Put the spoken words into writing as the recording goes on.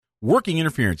Working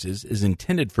Interferences is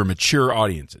intended for mature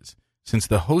audiences. Since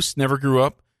the hosts never grew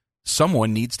up,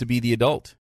 someone needs to be the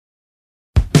adult.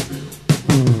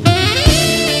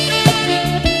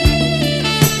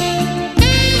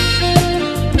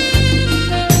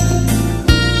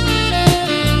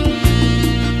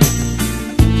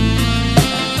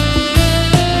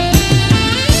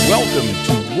 Welcome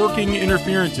to Working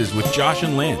Interferences with Josh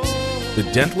and Lance, the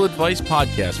dental advice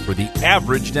podcast for the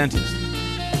average dentist.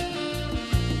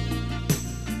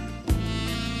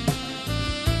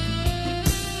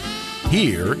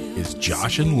 Here is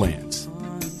Josh and Lance.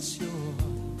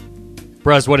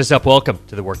 Bruz, what is up? Welcome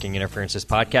to the Working Interferences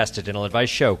podcast, a dental advice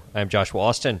show. I'm Joshua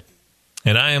Austin.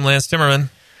 And I am Lance Timmerman.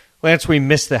 Lance, we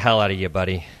missed the hell out of you,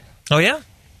 buddy. Oh, yeah?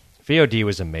 VOD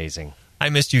was amazing. I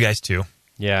missed you guys, too.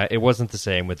 Yeah, it wasn't the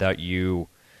same without you.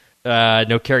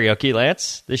 No karaoke,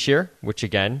 Lance, this year, which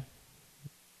again...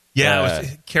 Yeah, it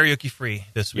was karaoke free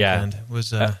this weekend. Yeah. It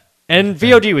was, and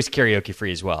VOD was karaoke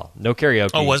free as well. No karaoke.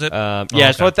 Oh, was it? Yeah,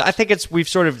 okay. so I think we've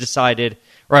sort of decided,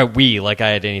 or we, like I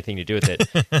had anything to do with it.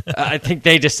 I think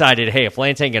they decided, hey, if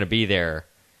Lance ain't going to be there,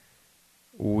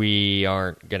 we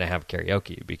aren't going to have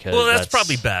karaoke because that's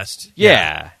probably best.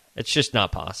 Yeah, it's just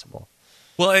not possible.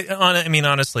 Well, I mean,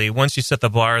 honestly, once you set the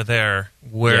bar there,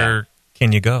 where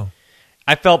can you go?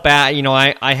 I felt bad. You know,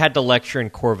 I had to lecture in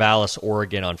Corvallis,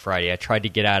 Oregon on Friday. I tried to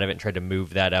get out of it and tried to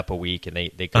move that up a week, and they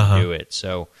couldn't do it.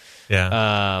 So,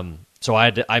 so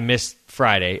I missed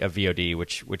Friday of VOD,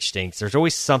 which stinks. There's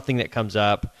always something that comes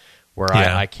up where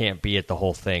I can't be at the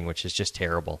whole thing, which is just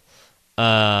terrible.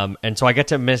 And so I had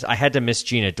to miss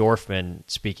Gina Dorfman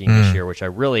speaking this year, which I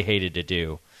really hated to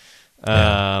do.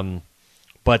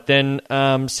 But then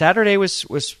Saturday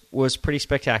was pretty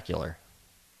spectacular.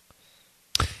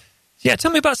 Yeah,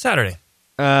 tell me about Saturday.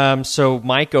 So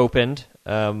Mike opened,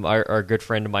 our good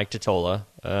friend Mike Totola,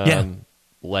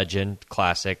 legend,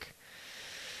 classic.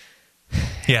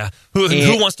 Yeah,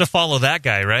 who wants to follow that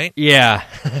guy, right? Yeah.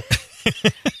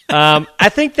 I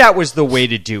think that was the way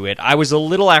to do it. I was a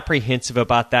little apprehensive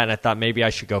about that, and I thought maybe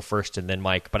I should go first and then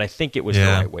Mike, but I think it was the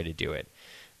right way to do it.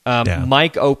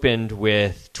 Mike opened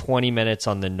with 20 minutes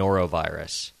on the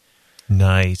norovirus.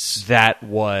 Nice. That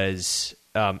was...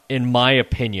 in my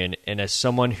opinion, and as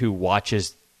someone who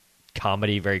watches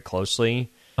comedy very closely,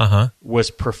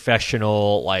 was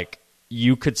professional. Like,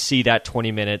 you could see that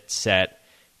 20-minute set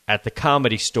at the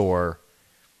Comedy Store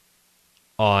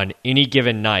on any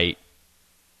given night,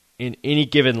 in any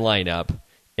given lineup,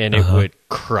 and it would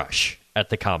crush at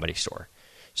the Comedy Store.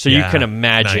 So you can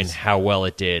imagine how well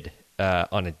it did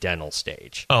on a dental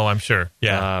stage. Oh, I'm sure.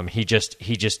 Yeah. He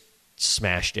just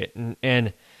smashed it.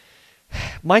 And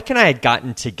Mike and I had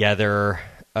gotten together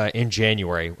in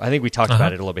January. I think we talked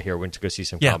about it a little bit here. We went to go see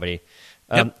some comedy.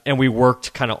 And we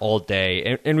worked kind of all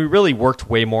day. And we really worked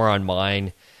way more on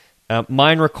mine.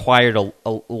 Mine required a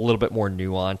little bit more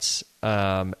nuance.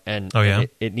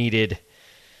 It needed...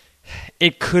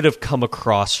 It could have come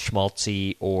across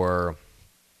schmaltzy or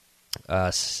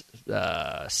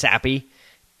sappy.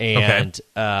 And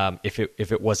if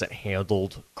it wasn't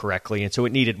handled correctly. And so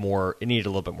it needed a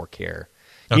little bit more care.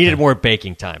 Needed more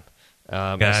baking time,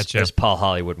 as Paul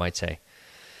Hollywood might say.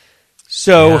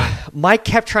 So Mike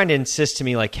kept trying to insist to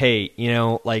me, like, hey,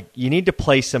 you need to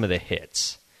play some of the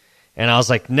hits. And I was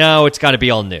like, no, it's got to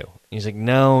be all new. He's like,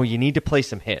 no, you need to play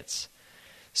some hits.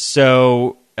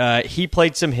 So he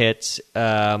played some hits.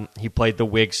 He played the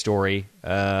wig story,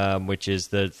 which is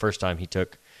the first time he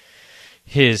took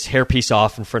his hairpiece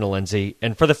off in front of Lindsay.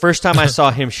 And for the first time, I saw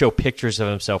him show pictures of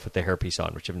himself with the hairpiece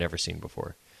on, which I've never seen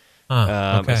before.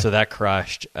 So that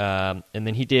crushed. And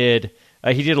then he did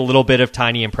a little bit of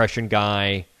Tiny Impression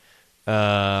Guy.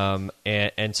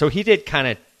 And so he did kind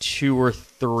of 2 or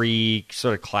 3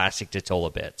 sort of classic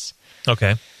Totola bits.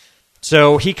 Okay.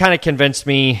 So he kind of convinced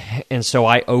me, and so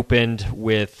I opened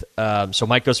with... so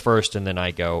Mike goes first, and then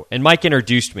I go. And Mike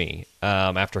introduced me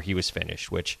after he was finished,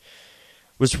 which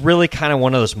was really kind of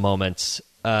one of those moments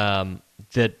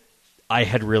that I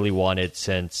had really wanted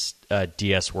since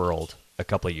DS World a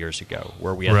couple of years ago,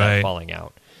 where we had that falling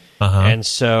out. And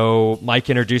so Mike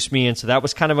introduced me, and so that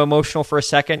was kind of emotional for a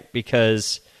second,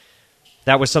 because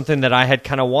that was something that I had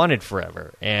kind of wanted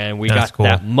forever, and we got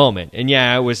that moment. And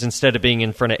it was, instead of being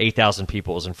in front of 8,000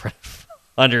 people, it was in front of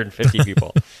 150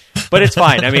 people. But it's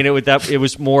fine. I mean, it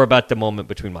was more about the moment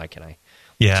between Mike and I.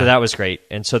 Yeah. So that was great.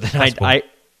 And so then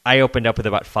I opened up with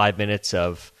about 5 minutes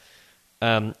of,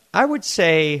 I would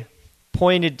say,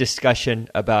 pointed discussion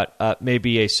about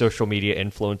maybe a social media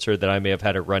influencer that I may have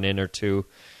had a run-in or two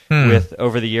with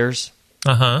over the years.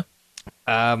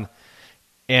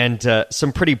 And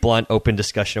some pretty blunt, open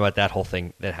discussion about that whole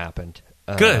thing that happened.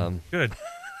 Good.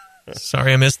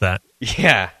 Sorry, I missed that.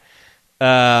 Yeah.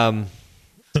 And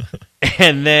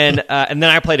then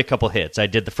I played a couple hits. I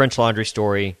did the French Laundry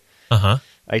story. Uh-huh.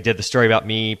 I did the story about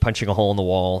me punching a hole in the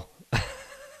wall.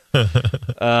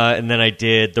 And then I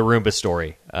did the Roomba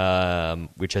story,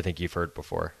 which I think you've heard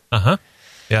before. Uh-huh.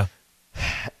 Yeah.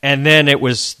 And then it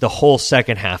was the whole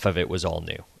second half of it was all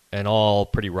new and all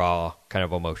pretty raw, kind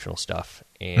of emotional stuff.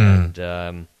 And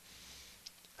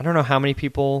I don't know how many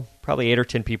people, probably 8 or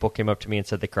 10 people came up to me and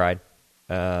said they cried,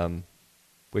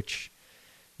 which,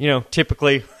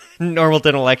 typically normal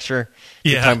dental lecture,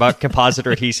 you're talking about composite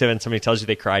or adhesive and somebody tells you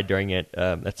they cried during it.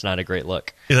 That's not a great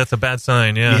look. Yeah, that's a bad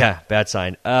sign, yeah. Yeah, bad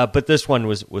sign. But this one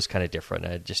was kind of different.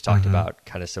 I just talked about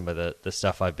kind of some of the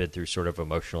stuff I've been through sort of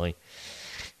emotionally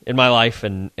in my life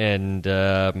and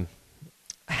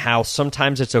how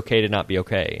sometimes it's okay to not be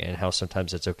okay and how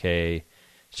sometimes it's okay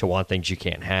to want things you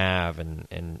can't have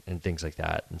and things like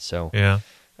that. And so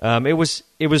it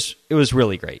was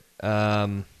really great.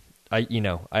 I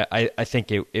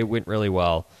think it went really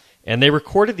well. And they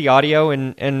recorded the audio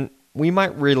and we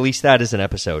might release that as an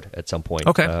episode at some point.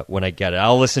 Okay. When I get it.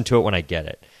 I'll listen to it when I get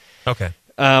it. Okay.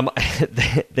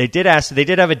 They did have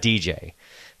a DJ.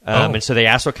 And so they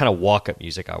asked what kind of walk-up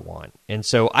music I want. And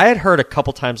so I had heard a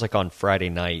couple times, like on Friday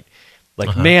night,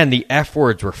 man, the F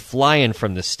words were flying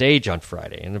from the stage on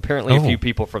Friday. And apparently a few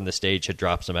people from the stage had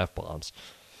dropped some F-bombs.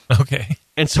 Okay.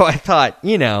 And so I thought,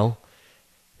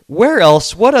 where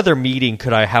else, what other meeting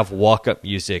could I have walk-up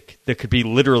music that could be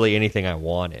literally anything I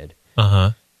wanted?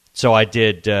 Uh-huh. So I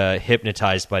did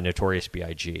Hypnotized by Notorious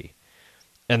B.I.G.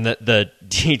 And the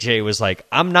DJ was like,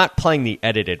 I'm not playing the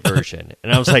edited version.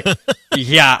 And I was like,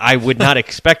 yeah, I would not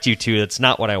expect you to. That's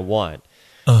not what I want.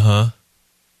 Uh-huh.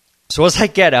 So as I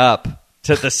get up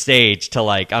to the stage to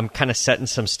I'm kind of setting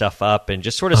some stuff up and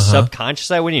just sort of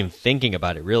subconsciously, I wasn't even thinking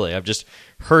about it really. I've just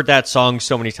heard that song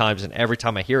so many times and every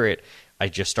time I hear it, I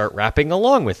just start rapping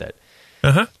along with it.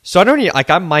 Uh-huh. So I don't need,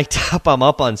 I'm mic'd up, I'm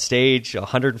up on stage,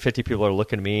 150 people are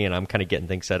looking at me and I'm kind of getting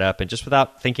things set up and just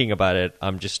without thinking about it,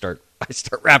 I start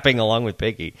rapping along with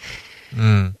Piggy.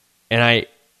 And I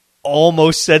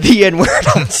almost said the N-word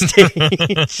on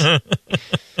stage.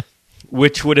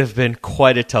 Which would have been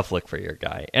quite a tough look for your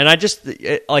guy. And I just,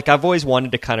 I've always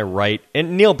wanted to kind of write,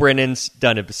 and Neil Brennan's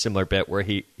done a similar bit where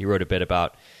he wrote a bit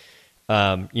about,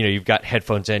 you've got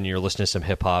headphones in and you're listening to some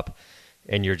hip-hop,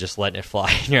 and you're just letting it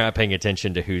fly, and you're not paying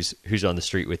attention to who's on the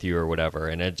street with you or whatever.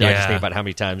 And I just think about how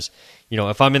many times,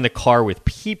 if I'm in the car with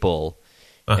people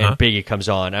and Biggie comes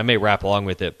on, I may rap along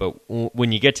with it, but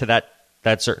when you get to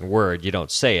that certain word, you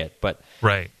don't say it. But,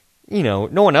 right. No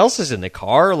one else is in the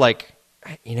car,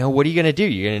 what are you going to do?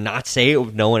 You're going to not say it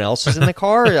if no one else is in the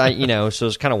car? So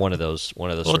it's kind of one of those.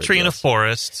 Well, a tree in a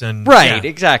forest. And right,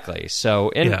 exactly.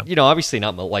 So, and, obviously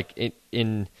not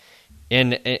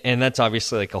and that's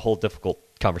obviously a whole difficult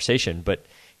conversation, but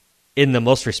in the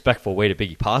most respectful way to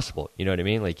Biggie possible. You know what I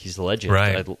mean? He's a legend.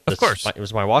 Right. Of course. It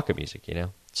was my walk-up music,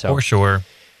 So for sure.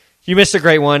 You missed a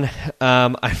great one.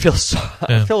 I feel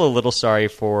a little sorry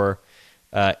for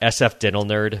SF Dental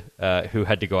Nerd who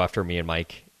had to go after me and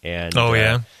Mike. And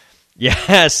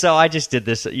yeah. So I just did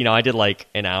this. I did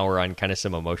an hour on kind of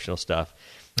some emotional stuff,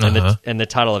 and the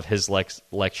title of his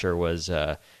lecture was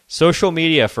 "Social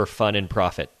Media for Fun and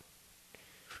Profit."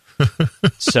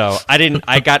 So I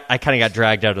kind of got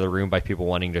dragged out of the room by people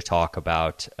wanting to talk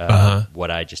about what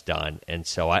I just done, and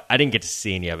so I didn't get to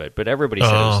see any of it. But everybody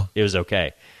said it was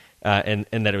okay. And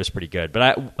that it was pretty good.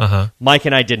 But Mike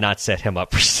and I did not set him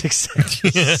up for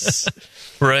success.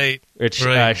 Right. Which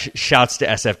shouts to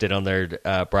SF Dental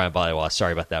Nerd, Brian Baliwa.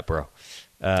 Sorry about that, bro.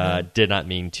 Did not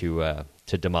mean to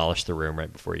demolish the room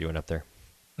right before you went up there.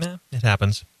 Yeah, it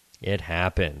happens. It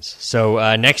happens.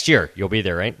 So next year, you'll be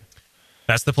there, right?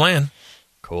 That's the plan.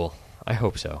 Cool. I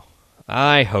hope so.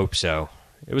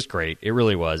 It was great. It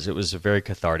really was. It was a very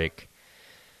cathartic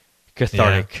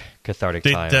time.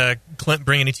 Did Clint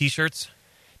bring any T-shirts?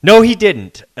 No, he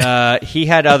didn't. He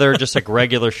had other just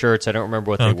regular shirts. I don't remember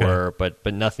what they were,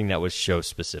 but nothing that was show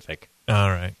specific. All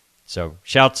right. So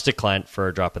shouts to Clint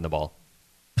for dropping the ball.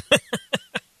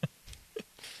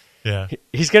 Yeah.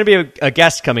 He's going to be a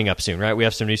guest coming up soon, right? We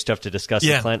have some new stuff to discuss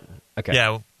with Clint. Okay.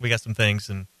 Yeah, we got some things.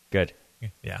 And good.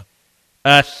 Yeah.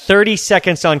 30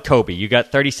 seconds on Kobe. You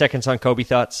got 30 seconds on Kobe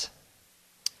thoughts?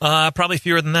 Probably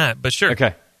fewer than that, but sure.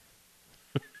 Okay.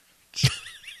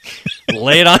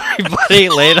 Lay it on me, buddy.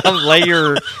 Lay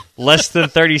your less than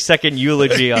 30-second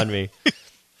eulogy on me.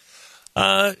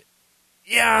 Yeah,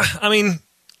 I mean,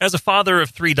 as a father of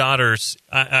 3 daughters,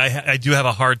 I do have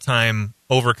a hard time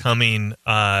overcoming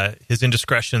his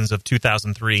indiscretions of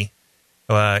 2003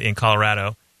 in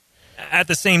Colorado. At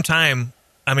the same time,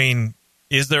 I mean,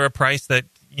 is there a price that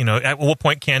at what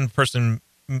point can a person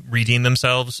redeem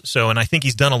themselves? So, and I think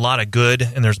he's done a lot of good,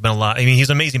 and there's been a lot. I mean, he's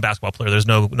an amazing basketball player. There's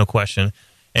no question,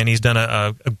 and he's done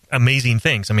a amazing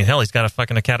things. I mean, hell, he's got a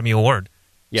fucking Academy Award.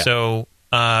 Yeah. So,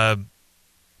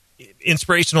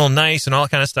 inspirational, nice, and all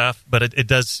that kind of stuff. But it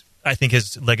does. I think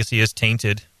his legacy is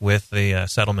tainted with the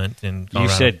settlement in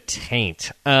Colorado. You said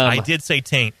taint. I did say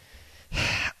taint.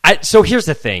 So here's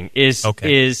the thing: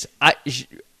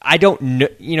 I don't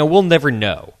know. We'll never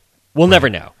know. We'll never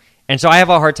know. And so I have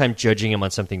a hard time judging him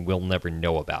on something we'll never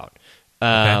know about.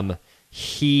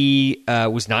 He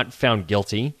was not found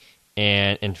guilty,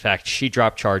 and in fact, she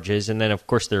dropped charges. And then, of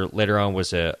course, there later on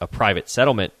was a private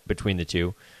settlement between the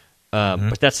two.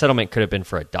 But that settlement could have been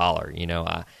for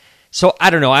 $1. So I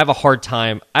don't know. I have a hard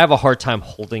time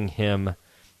holding him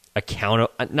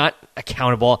not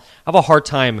accountable. I have a hard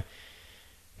time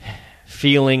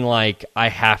feeling like I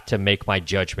have to make my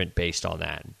judgment based on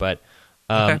that. But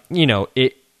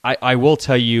I will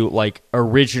tell you, like,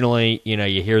 originally,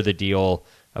 you hear the deal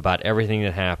about everything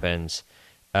that happens,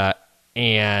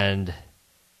 and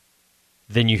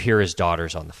then you hear his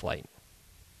daughter's on the flight.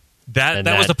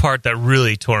 That was the part that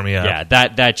really tore me up. Yeah,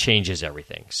 that changes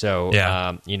everything. So,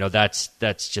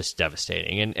 that's just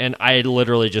devastating. And I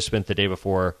literally just spent the day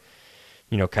before,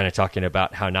 kind of talking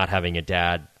about how not having a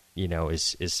dad,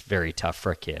 is very tough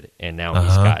for a kid. And now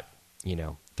he's got,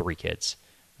 3 kids,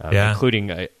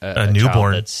 including a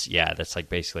newborn. Child that's like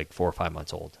basically like 4 or 5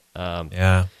 months old.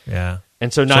 Yeah.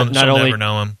 And so not only never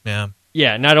know him.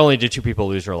 Yeah. Not only did 2 people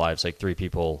lose their lives, like 3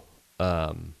 people,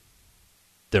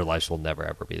 their lives will never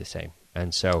ever be the same.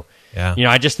 And so,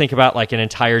 I just think about like an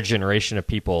entire generation of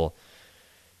people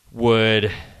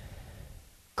would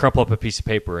crumple up a piece of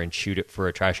paper and shoot it for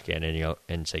a trash can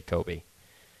and say Kobe.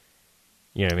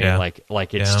 You know what I mean? Yeah.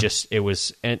 Like it's just, it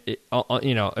was, and it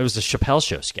was a Chappelle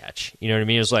Show sketch. You know what I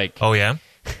mean? It was like, oh yeah.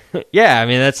 Yeah. I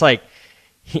mean, that's like,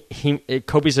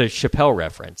 Kobe's a Chappelle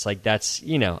reference. Like that's,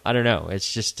 I don't know.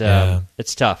 It's just,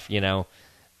 it's tough,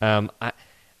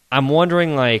 I'm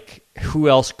wondering, like, who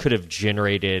else could have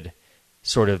generated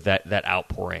sort of that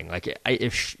outpouring? Like,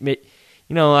 would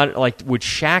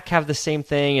Shaq have the same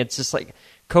thing? It's just like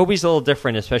Kobe's a little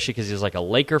different, especially because he was like a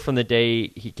Laker from the day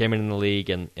he came in the league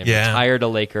and retired a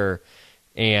Laker.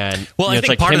 And I it's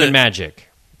think like him and Magic.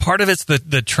 Part of it's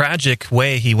the tragic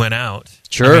way he went out.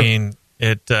 Sure. I mean,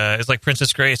 it's like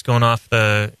Princess Grace going off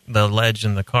the ledge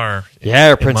in the car. Yeah,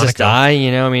 or Princess Di,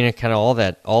 kind of all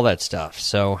that stuff.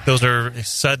 So those are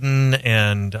sudden,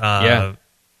 and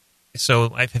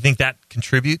so I think that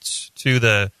contributes to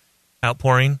the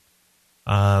outpouring.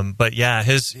 But yeah,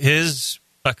 his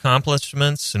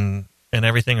accomplishments and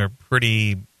everything are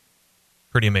pretty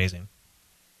amazing.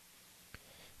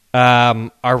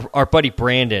 Our buddy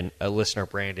Brandon, a listener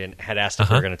Brandon, had asked if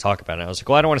we were going to talk about it. I was like,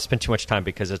 well, I don't want to spend too much time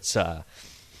because it's not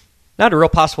a real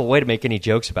possible way to make any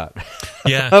jokes about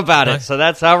it. So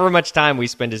that's however much time we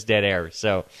spend as dead air.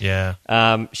 So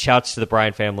shouts to the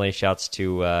Bryan family, shouts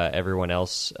to everyone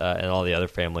else and all the other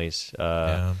families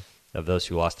of those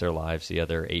who lost their lives, the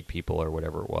other 8 people or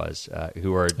whatever it was,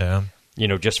 who are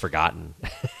just forgotten.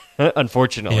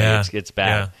 Unfortunately, it's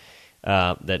bad.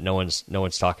 Yeah. That no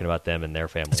one's talking about them and their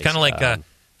families. It's kind of like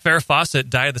Farrah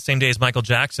Fawcett died the same day as Michael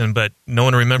Jackson, but no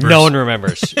one remembers. No one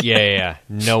remembers. Yeah.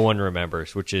 No one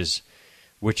remembers, which is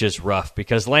rough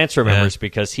because Lance remembers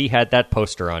because he had that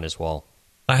poster on his wall.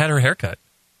 I had her haircut.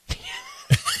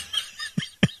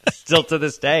 Still to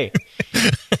this day.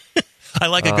 I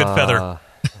like a good feather.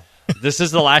 This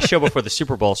is the last show before the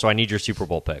Super Bowl, so I need your Super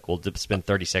Bowl pick. We'll spend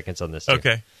 30 seconds on this too.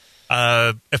 Okay.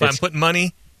 If I'm putting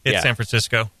money, it's San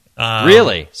Francisco.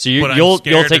 Really? So you'll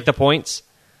take the points?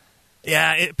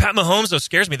 Yeah, Pat Mahomes though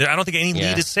scares me. I don't think any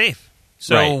lead is safe.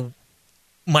 So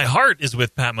my heart is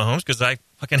with Pat Mahomes because I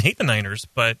fucking hate the Niners,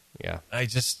 but I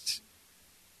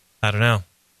don't know.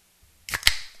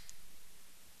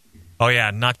 Oh yeah,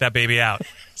 knock that baby out.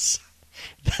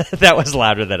 That was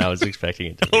louder than I was expecting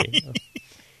it to be.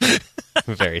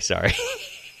 I'm very sorry.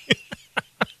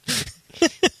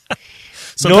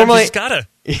 Normally, you gotta.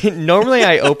 Normally,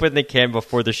 I open the can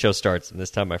before the show starts, and this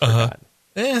time I forgot.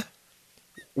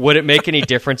 Would it make any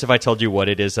difference if I told you what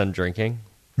it is I'm drinking?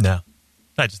 No.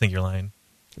 I just think you're lying.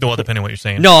 Well, depending on what you're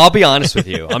saying. No, I'll be honest with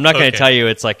you. I'm not going to tell you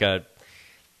it's like a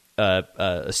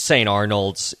St.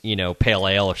 Arnold's, pale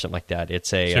ale or something like that.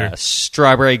 It's a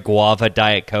strawberry guava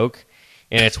Diet Coke,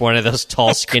 and it's one of those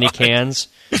tall, skinny cans.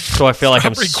 So I feel like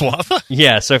I'm guava?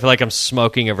 Yeah, so I feel like I'm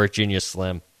smoking a Virginia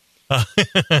Slim.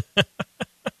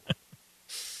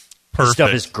 Perfect.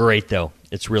 Stuff is great, though.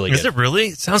 It's really good. Is it really?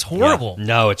 It sounds horrible. Yeah.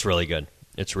 No, it's really good.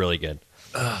 It's really good.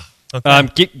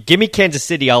 Okay. Give me Kansas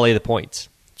City. I'll lay the points.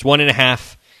 It's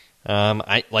 1.5.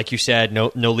 Like you said,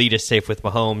 no lead is safe with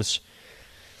Mahomes.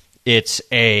 It's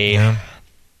a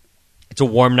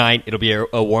warm night. It'll be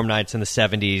a warm night. It's in the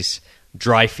 70s,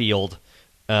 dry field.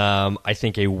 I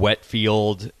think a wet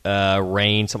field,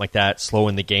 rain, something like that,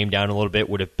 slowing the game down a little bit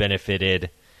would have benefited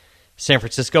San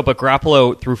Francisco. But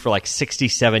Garoppolo threw for like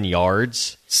 67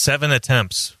 yards. 7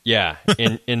 attempts. Yeah,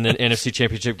 in the NFC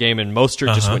Championship game, and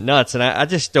Mostert just went nuts. And I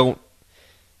just don't.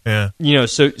 Yeah.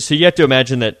 So you have to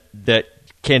imagine that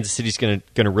Kansas City's going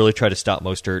to really try to stop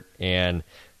Mostert and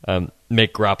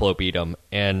make Garoppolo beat him.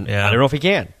 And I don't know if he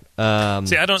can. I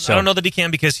don't know that he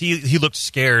can, because he looked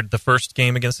scared the first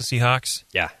game against the Seahawks.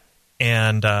 Yeah.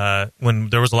 And when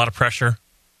there was a lot of pressure.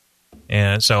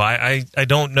 And so I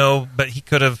don't know, but he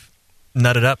could have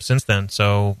nutted up since then.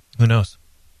 So who knows?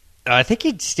 I think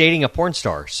he's dating a porn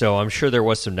star, so I'm sure there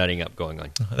was some nutting up going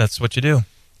on. That's what you do.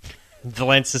 The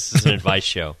Lance, this is an advice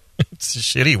show. It's a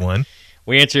shitty one.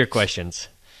 We answer your questions.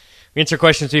 We answer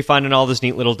questions we find in all those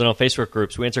neat little dental Facebook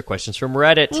groups. We answer questions from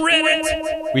Reddit.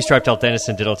 We strive to help dentists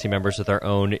and dental team members with our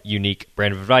own unique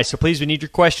brand of advice. So please, we need your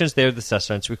questions. They're the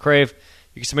sustenance we crave.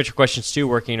 You can submit your questions to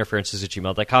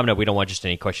workinginterferences@gmail.com. No, we don't want just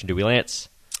any question, do we, Lance?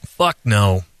 Fuck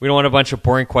no. We don't want a bunch of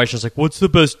boring questions like, what's the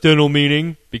best dental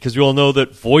meeting? Because we all know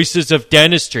that Voices of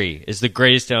Dentistry is the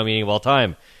greatest dental meeting of all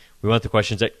time. We want the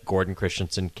questions that Gordon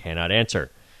Christensen cannot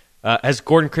answer. Has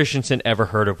Gordon Christensen ever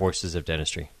heard of Voices of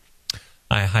Dentistry?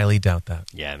 I highly doubt that.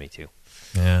 Yeah, me too.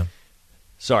 Yeah.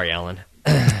 Sorry, Alan.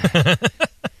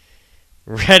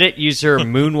 Reddit user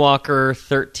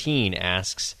Moonwalker13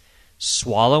 asks,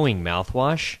 swallowing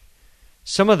mouthwash?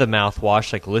 Some of the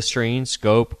mouthwash, like Listerine,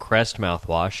 Scope, Crest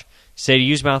mouthwash, say to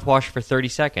use mouthwash for 30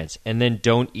 seconds and then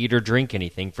don't eat or drink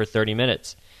anything for 30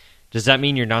 minutes. Does that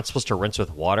mean you're not supposed to rinse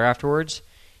with water afterwards?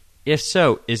 If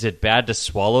so, is it bad to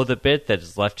swallow the bit that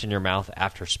is left in your mouth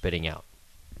after spitting out?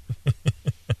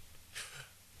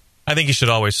 I think you should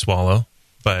always swallow,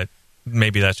 but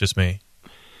maybe that's just me.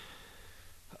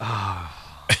 I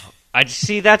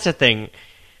see, that's a thing.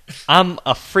 I'm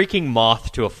a freaking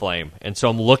moth to a flame, and so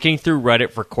I'm looking through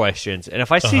Reddit for questions, and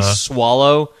if I see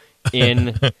swallow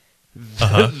in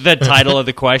the title of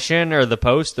the question or the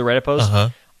post, the Reddit post,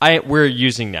 we're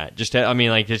using that.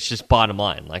 It's just bottom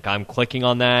line. Like, I'm clicking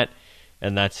on that,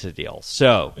 and that's the deal.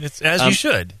 So it's as you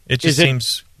should. It just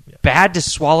seems bad to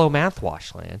swallow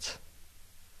mouthwash, Lance.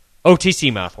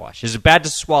 OTC mouthwash. Is it bad to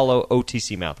swallow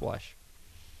OTC mouthwash?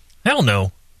 Hell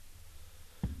no.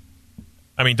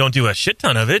 I mean, don't do a shit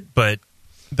ton of it, but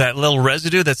that little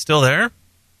residue that's still there,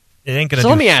 it ain't going to do shit. So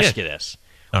let me ask you this.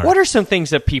 All what right. are some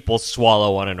things that people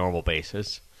swallow on a normal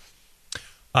basis?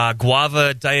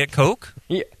 Guava Diet Coke.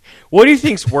 Yeah. What do you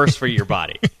think's worse for your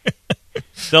body?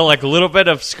 So, like, a little bit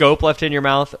of Scope left in your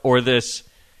mouth, or this,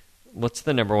 what's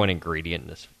the number one ingredient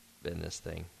in this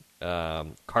thing?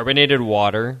 Carbonated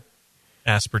water.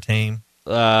 Aspartame.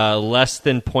 Less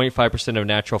than 0.5% of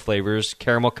natural flavors,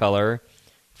 caramel color,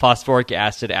 phosphoric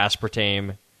acid,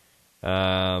 aspartame,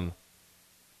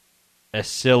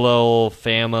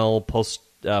 acetylphenol,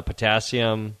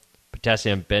 potassium,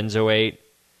 potassium benzoate,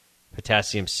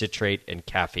 potassium citrate, and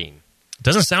caffeine.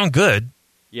 Doesn't sound good.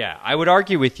 Yeah, I would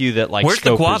argue with you that, like, Where's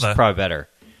the Scope is guava? probably better.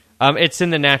 It's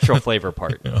in the natural flavor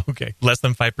part. Okay, less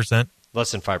than 5%.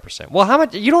 Less than 5%. Well, how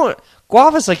much? You don't.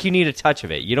 Guava's like you need a touch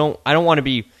of it. I don't want to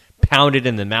be pounded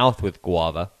in the mouth with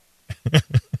guava.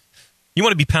 You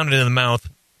want to be pounded in the mouth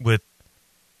with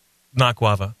not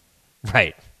guava.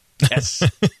 Right. Yes.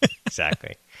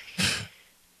 Exactly.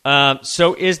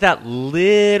 So is that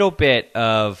little bit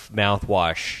of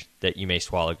mouthwash that you may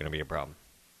swallow going to be a problem?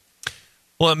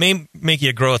 Well, it may make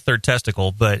you grow a third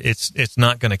testicle, but it's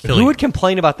not going to kill you. Who would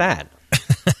complain about that?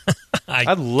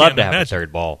 I'd love to have a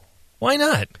third ball. Why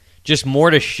not? Just more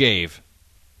to shave.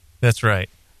 That's right.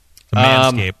 The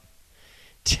Manscaped.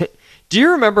 Do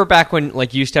you remember back when,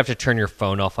 like, you used to have to turn your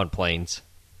phone off on planes?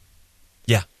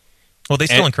 Yeah. Well, they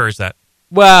still encourage that.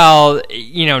 Well,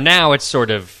 now it's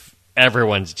sort of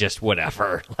everyone's just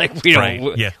whatever. Like, we don't.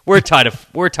 Right, yeah. We're tired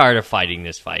of fighting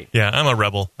this fight. Yeah, I'm a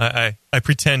rebel. I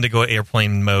pretend to go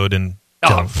airplane mode and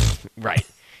don't. Right.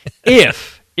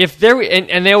 if there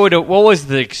and they would, what was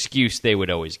the excuse they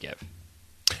would always give?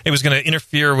 It was going to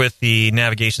interfere with the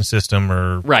navigation system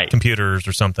or computers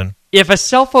or something. If a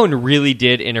cell phone really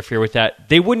did interfere with that,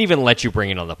 they wouldn't even let you bring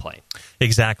it on the plane.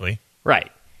 Exactly. Right.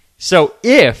 So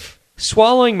if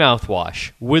swallowing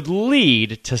mouthwash would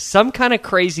lead to some kind of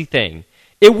crazy thing,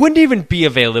 it wouldn't even be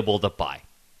available to buy.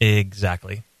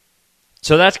 Exactly.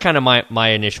 So that's kind of my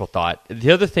initial thought.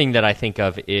 The other thing that I think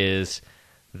of is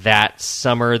that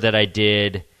summer that I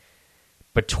did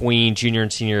between junior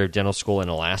and senior year of dental school in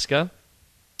Alaska.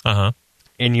 Uh-huh.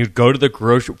 and you'd go to the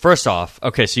grocery. First off,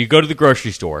 okay, so you go to the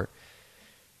grocery store,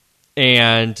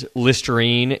 and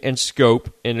Listerine and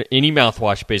Scope and any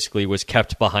mouthwash basically was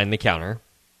kept behind the counter.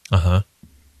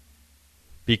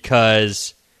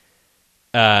 Because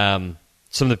some of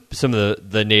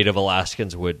the native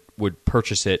Alaskans would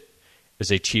purchase it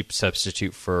as a cheap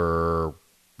substitute for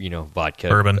vodka,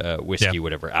 bourbon, whiskey,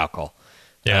 whatever, alcohol.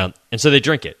 Yeah, and so they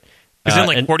drink it. Is it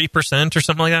like 40% or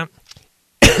something like that?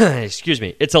 Excuse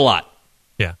me, it's a lot.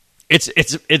 Yeah,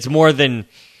 it's more than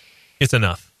it's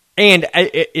enough. And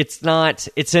it's not.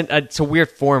 It's a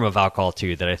weird form of alcohol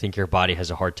too that I think your body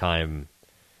has a hard time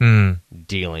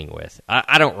dealing with.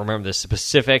 I don't remember the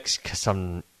specifics because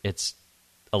it's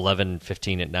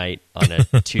 11:15 at night on a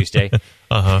Tuesday.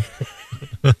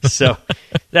 So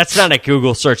that's not a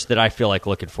Google search that I feel like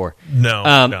looking for.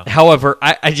 No. However,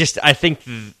 I think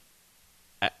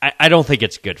I don't think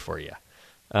it's good for you.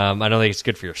 I don't think it's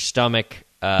good for your stomach.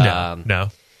 No.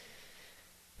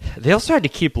 They also had to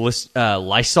keep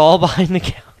Lysol behind the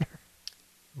counter.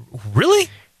 Really?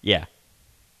 Yeah.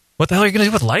 What the hell are you going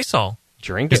to do with Lysol?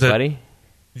 Drink it, buddy.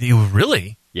 You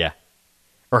really? Yeah.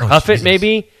 Or huff it,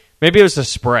 maybe. Maybe it was a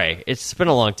spray. It's been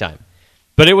a long time.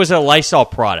 But it was a Lysol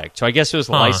product. So I guess it was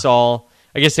Lysol.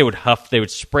 I guess they would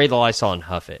spray the Lysol and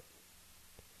huff it.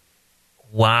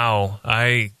 Wow.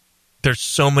 There's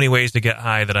so many ways to get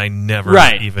high that I never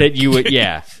even... that you would,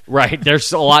 yeah. Right.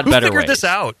 There's a lot better ways. Who figured this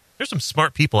out? There's some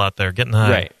smart people out there getting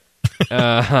high.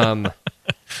 Right.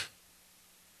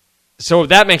 So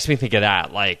that makes me think of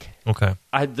that. Like, okay.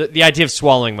 The idea of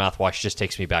swallowing mouthwash just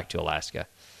takes me back to Alaska.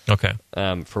 Okay.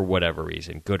 For whatever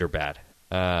reason, good or bad.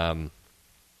 I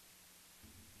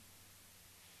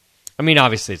mean,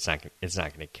 obviously, it's not going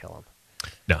to kill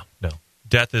him. No.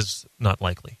 Death is not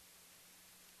likely.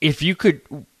 If you could,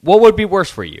 what would be worse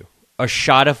for you? A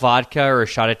shot of vodka or a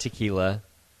shot of tequila?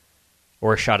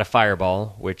 Or a shot of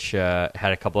Fireball, which had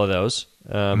a couple of those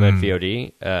at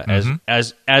VOD,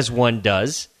 as one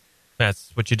does.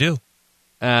 That's what you do.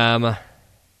 I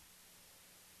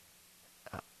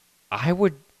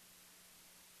would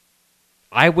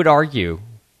argue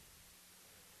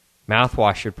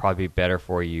mouthwash would probably be better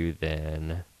for you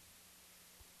than.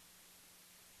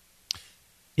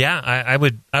 Yeah, I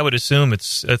would assume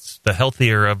it's the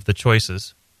healthier of the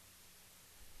choices.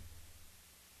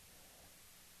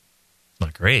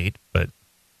 Not great, but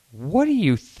what do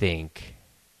you think?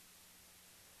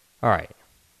 All right,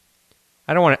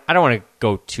 I don't want to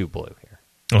go too blue here.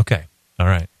 Okay, all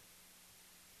right.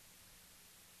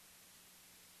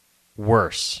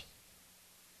 Worse,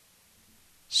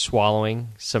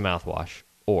 swallowing some mouthwash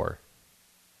or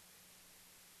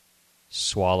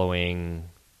swallowing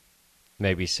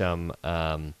maybe some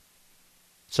of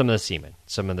the semen,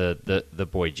 some of the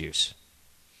boy juice.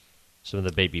 Some of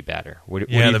the baby batter. What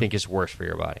do you think is worse for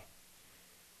your body?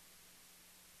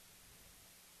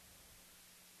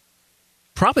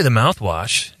 Probably the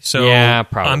mouthwash. So yeah,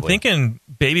 probably. I'm thinking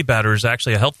baby batter is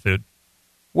actually a health food.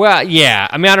 Well, yeah.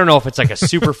 I mean, I don't know if it's like a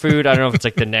superfood. I don't know if it's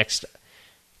like the next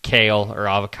kale or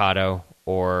avocado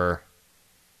or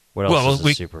what else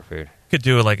is a superfood. Could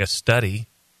do like a study.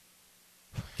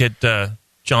 Get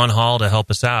John Hall to help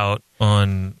us out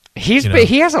on.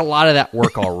 He has a lot of that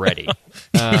work already.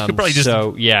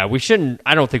 So yeah, we shouldn't.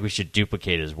 I don't think we should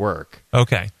duplicate his work.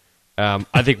 Okay.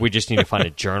 I think we just need to find a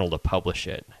journal to publish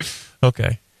it.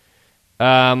 Okay.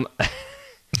 I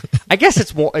guess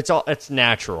it's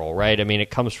natural, right? I mean,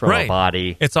 it comes from a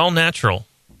body. It's all natural,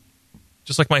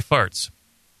 just like my farts.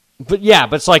 But yeah,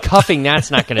 but it's like huffing.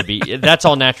 That's not going to be. That's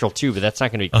all natural too, but that's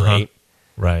not going to be great.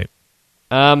 Right.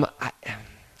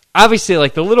 Obviously,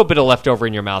 like the little bit of leftover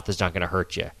in your mouth is not going to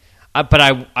hurt you. But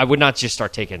I would not just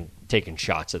start taking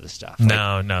shots of this stuff.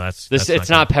 No, that's it's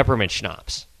not peppermint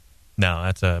schnapps. No,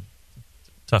 that's a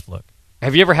tough look.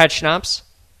 Have you ever had schnapps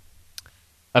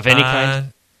of any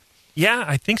kind? Yeah,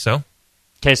 I think so.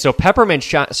 Okay, so peppermint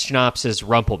schnapps is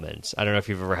Rumpelmans. I don't know if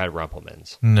you've ever had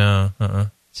Rumpelmans. No,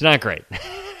 It's not great.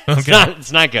 Okay.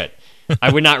 It's not good.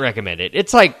 I would not recommend it.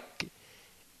 It's like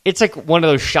one of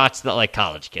those shots that like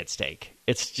college kids take.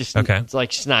 It's just It's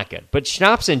like it's not good. But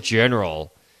schnapps in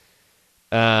general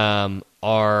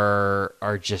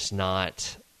are just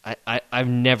not. I've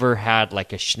never had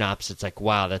like a schnapps. It's like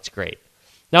wow, that's great.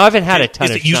 Now I haven't had a ton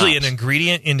of. Is it usually an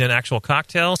ingredient in an actual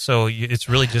cocktail? So it's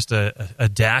really just a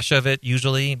dash of it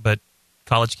usually. But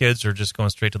college kids are just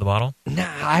going straight to the bottle. No,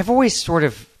 I've always sort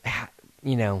of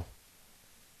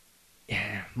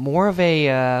more of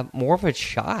a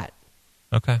shot.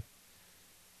 Okay.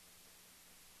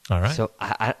 All right. So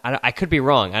I could be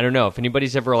wrong. I don't know if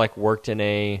anybody's ever like worked in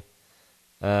a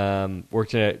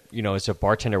as a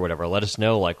bartender or whatever. Let us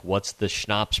know like what's the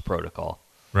schnapps protocol.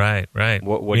 Right.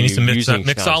 What we need are some you using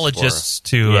schnapps mixologists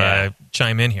to Yeah.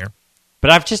 chime in here.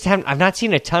 But I've not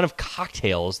seen a ton of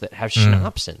cocktails that have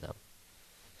schnapps in them.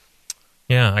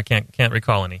 Yeah, I can't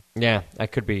recall any. Yeah, I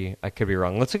could be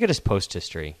wrong. Let's look at his post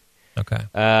history.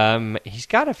 Okay. He's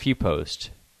got a few posts.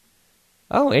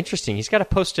 Oh, interesting. He's got a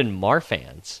post in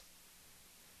Marfans.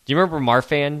 Do you remember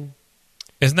Marfan?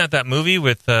 Isn't that movie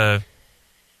with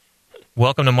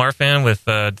Welcome to Marfan with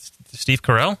Steve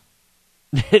Carell?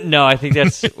 No, I think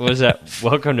was that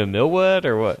Welcome to Millwood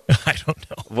or what? I don't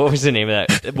know. What was the name of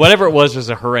that? Whatever it was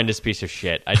a horrendous piece of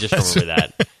shit. I just remember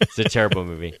that. It's a terrible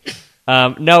movie.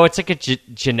 No, it's like a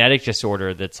genetic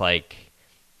disorder that's like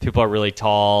people are really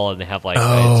tall and they have like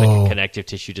it's like a connective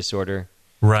tissue disorder.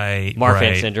 Right.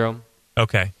 Marfan syndrome.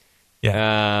 Okay.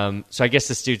 Yeah. So I guess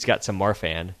this dude's got some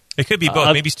Marfan. It could be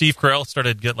both. Maybe Steve Carell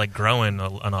started growing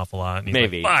an awful lot. And he's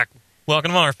maybe. Like, fuck.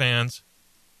 Welcome to Marfans.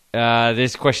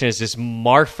 This question is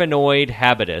Marfanoid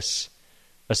habitus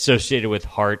associated with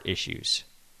heart issues?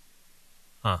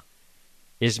 Huh.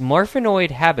 Is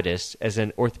Marfanoid habitus, as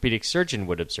an orthopedic surgeon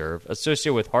would observe,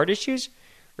 associated with heart issues,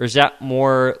 or is that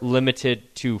more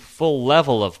limited to full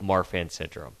level of Marfan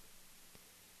syndrome?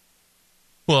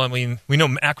 Well, I mean, we know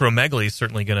acromegaly is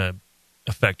certainly going to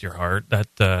affect your heart.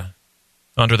 That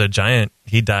Andre the Giant,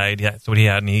 he died. Yeah, that's what he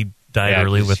had, and he died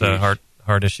early with a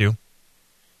heart issue.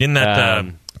 Isn't that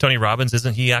Tony Robbins?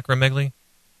 Isn't he acromegaly?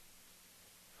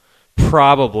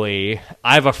 Probably.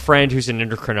 I have a friend who's an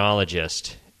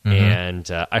endocrinologist, and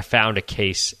I found a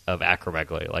case of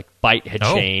acromegaly. Like bite had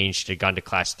changed, had gone to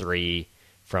class 3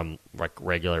 from like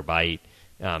regular bite.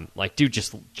 Like dude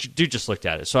just looked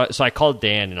at it. So I called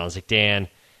Dan and I was like, Dan,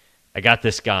 I got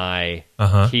this guy.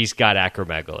 He's got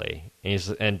acromegaly.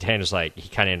 And Dan was like, he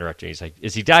kind of interrupted me. He's like,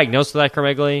 is he diagnosed with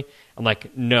acromegaly? I'm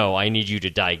like, no, I need you to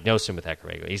diagnose him with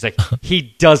acromegaly. He's like, he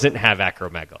doesn't have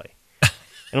acromegaly.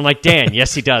 And I'm like, Dan,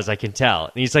 yes, he does. I can tell.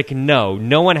 And he's like, no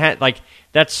one had, like,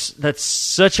 that's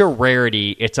such a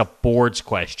rarity. It's a boards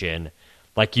question.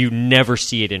 Like, you never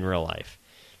see it in real life.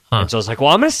 And so I was like,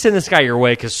 well, I'm going to send this guy your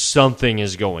way because something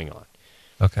is going on.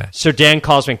 Okay. So Dan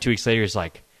calls me 2 weeks later. He's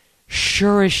like,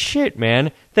 sure as shit,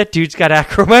 man. That dude's got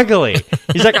acromegaly.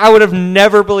 He's like, I would have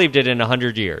never believed it in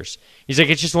 100 years. He's like,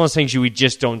 it's just one of those things we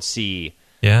just don't see.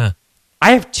 Yeah.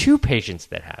 I have 2 patients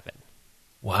that have it.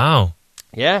 Wow.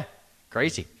 Yeah.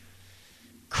 Crazy.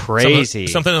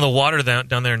 Something in the water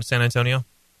down there in San Antonio?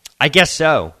 I guess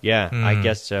so. Yeah, I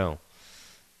guess so.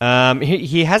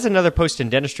 He has another post in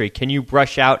dentistry. Can you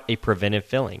brush out a preventive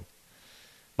filling?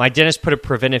 My dentist put a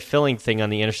preventive filling thing on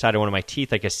the inner side of one of my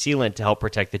teeth, like a sealant to help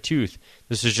protect the tooth.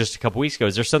 This was just a couple weeks ago.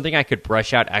 Is there something I could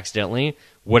brush out accidentally?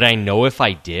 Would I know if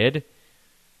I did?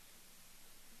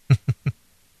 I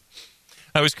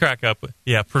always crack up.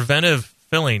 Yeah, preventive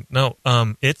filling. No,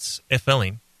 it's a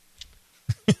filling.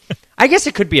 I guess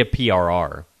it could be a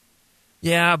PRR.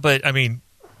 Yeah, but I mean,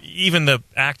 even the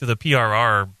act of the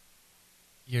PRR,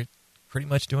 you're pretty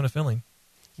much doing a filling.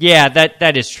 Yeah,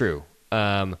 that is true.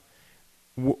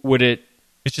 Would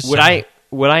I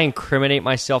incriminate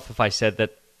myself if I said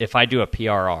that if I do a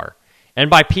PRR? And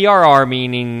by PRR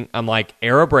meaning I'm like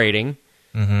air abrading,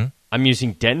 I'm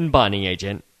using Denton bonding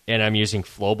agent, and I'm using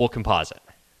flowable composite,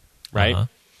 right?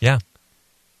 Yeah.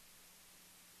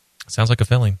 Sounds like a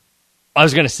filling. I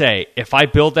was going to say, if I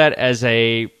build that as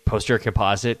a posterior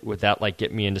composite, would that like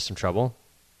get me into some trouble?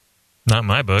 Not in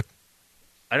my book.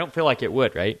 I don't feel like it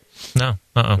would, right? No.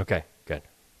 Okay, good.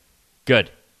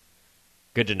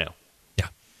 Good to know. Yeah.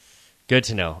 Good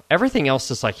to know. Everything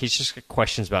else is like he's just got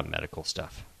questions about medical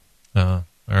stuff. All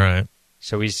right.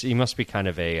 So he must be kind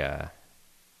of a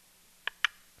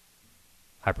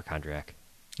hypochondriac.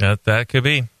 That could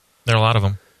be. There are a lot of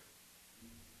them.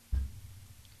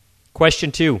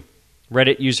 Question 2.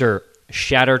 Reddit user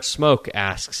Shattered Smoke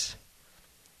asks,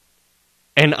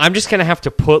 and I'm just going to have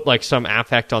to put like some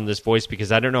affect on this voice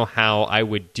because I don't know how I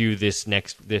would do this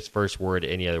first word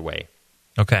any other way.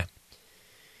 Okay.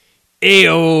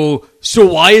 Ayo, so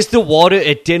why is the water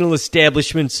at dental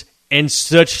establishments and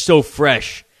such so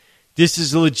fresh? This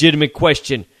is a legitimate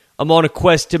question. I'm on a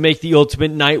quest to make the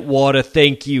ultimate night water.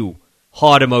 Thank you.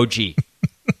 Heart emoji.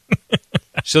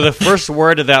 So the first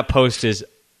word of that post is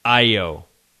Ayo.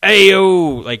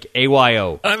 Ayo, like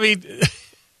AYO. I mean,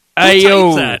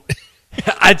 Ayo.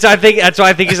 That's why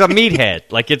I think he's a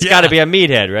meathead. Like it's got to be a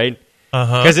meathead, right?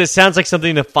 Because it sounds like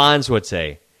something the Fonz would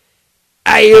say.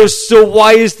 Ayo, so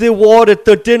why is the water at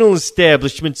the dental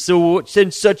establishment so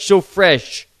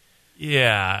fresh?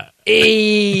 Yeah.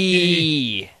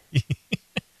 Ayy.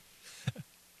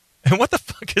 And what the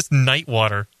fuck is night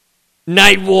water?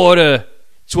 Night water.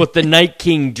 It's what the Night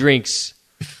King drinks.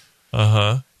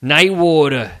 Uh-huh. Night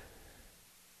water.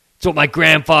 It's what my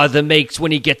grandfather makes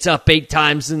when he gets up 8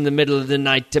 times in the middle of the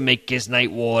night to make his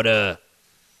night water.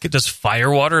 Does fire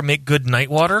water make good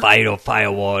night water?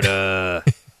 Fire water.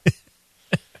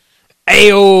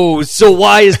 Ayo, so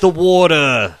why is the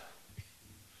water?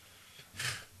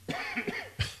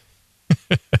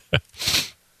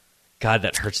 God,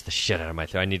 that hurts the shit out of my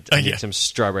throat. I need some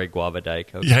strawberry guava Diet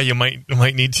Coke. Yeah, you might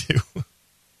need to.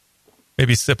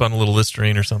 Maybe sip on a little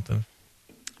Listerine or something.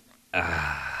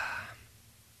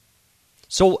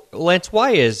 So, Lance,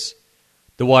 why is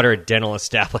the water at dental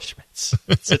establishments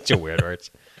such a weird word?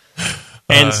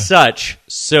 And such,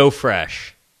 so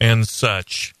fresh. And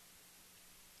such.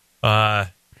 Yeah,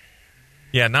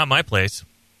 not my place.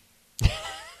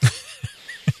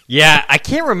 Yeah, I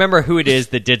can't remember who it is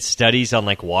that did studies on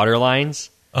like water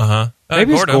lines.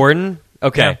 Maybe it's Gordon.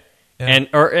 Okay.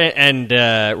 Yeah. And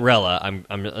Rella,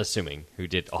 I'm assuming, who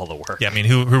did all the work. Yeah, I mean,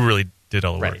 who really did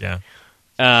all the work? Yeah.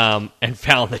 And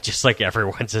found that just like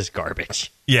everyone's is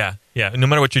garbage. Yeah. No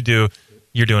matter what you do,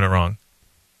 you're doing it wrong.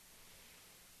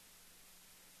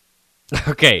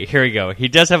 Okay, here we go. He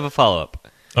does have a follow-up.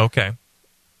 Okay.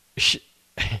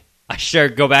 I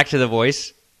should go back to the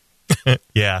voice.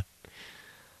 Yeah.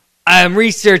 I'm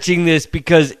researching this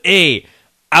because A,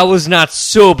 I was not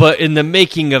sober in the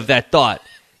making of that thought.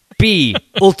 B,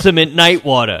 ultimate night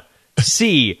water.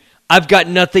 C, I've got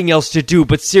nothing else to do,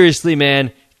 but seriously,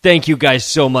 man, thank you guys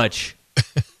so much.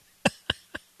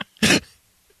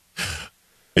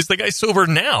 Is the guy sober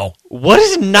now? What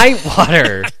is night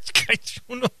water? I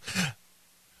don't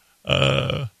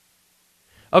know.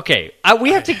 Okay,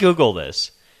 we have to Google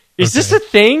this. Is this a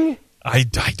thing? I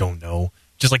don't know.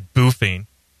 Just like boofing.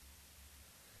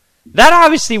 That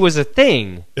obviously was a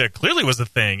thing. It clearly was a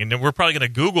thing. And then we're probably going to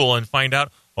Google and find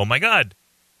out, oh my God,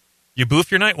 you boof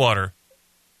your night water.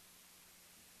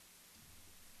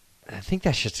 I think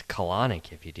that's just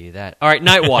colonic if you do that. All right,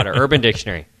 night water, Urban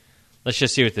Dictionary. Let's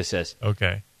just see what this says.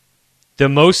 Okay. The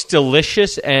most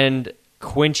delicious and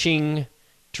quenching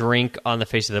drink on the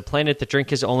face of the planet. The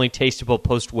drink is only tasteable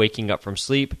post waking up from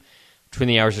sleep between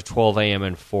the hours of 12 a.m.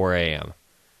 and 4 a.m.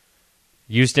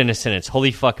 Used in a sentence.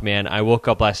 Holy fuck, man. I woke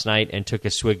up last night and took a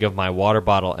swig of my water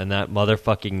bottle, and that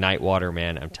motherfucking night water,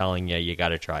 man. I'm telling you, you got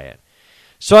to try it.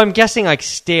 So I'm guessing like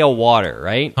stale water,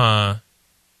 right? Or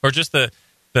just the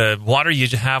water you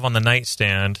have on the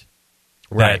nightstand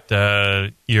right.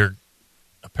 that you're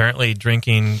apparently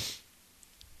drinking.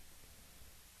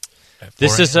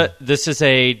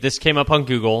 This came up on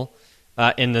Google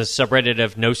in the subreddit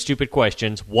of No Stupid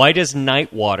Questions. Why does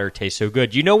night water taste so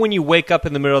good? You know when you wake up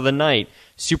in the middle of the night,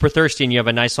 super thirsty, and you have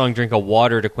a nice long drink of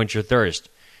water to quench your thirst.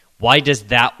 Why does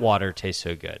that water taste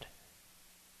so good?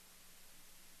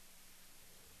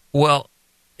 Well,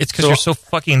 it's because you're so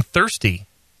fucking thirsty.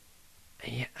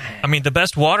 Yeah. I mean, the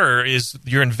best water is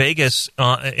you're in Vegas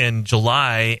in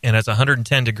July, and it's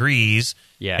 110 degrees,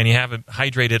 and you haven't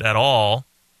hydrated at all.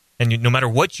 And no matter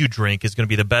what you drink, is going to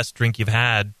be the best drink you've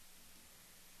had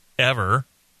ever.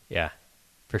 Yeah,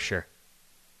 for sure.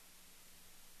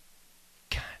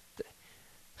 God.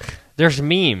 There's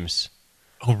memes.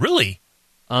 Oh, really?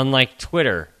 On like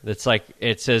Twitter, that's like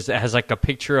it has like a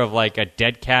picture of like a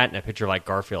dead cat and a picture of like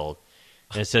Garfield,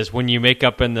 and it says when you wake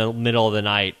up in the middle of the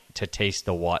night to taste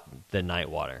the night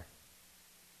water.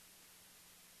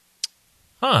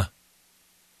 Huh.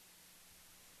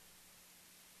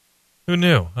 Who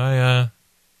knew? No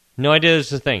idea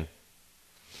this is a thing.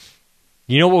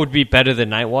 You know what would be better than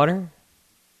night water?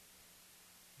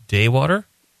 Day water?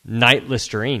 Night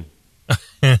Listerine.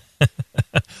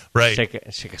 Right. Take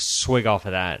a swig off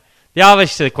of that.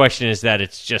 Obviously, the question is that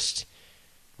it's just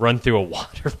run through a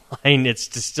water line. It's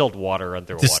distilled water run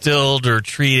through a water line. Distilled or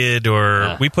treated,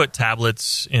 or we put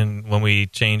tablets in when we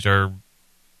change our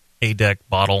A-Deck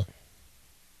bottle.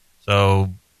 So,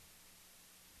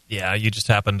 yeah, you just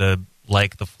happen to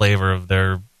like the flavor of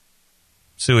their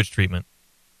sewage treatment.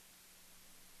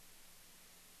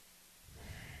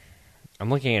 I'm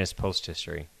looking at his post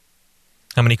history.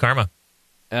 How many karma?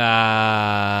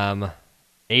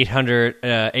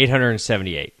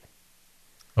 878.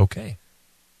 Okay.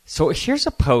 So here's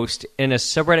a post in a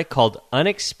subreddit called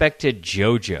Unexpected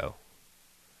JoJo,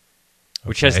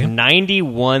 which has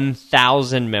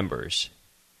 91,000 members.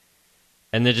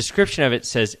 And the description of it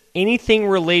says, anything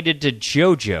related to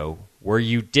JoJo where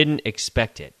you didn't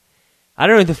expect it. I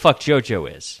don't know who the fuck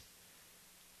JoJo is.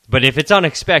 But if it's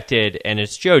unexpected and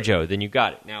it's JoJo, then you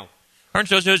got it. Now, aren't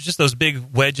JoJo's just those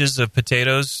big wedges of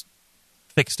potatoes,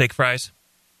 thick steak fries?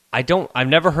 I've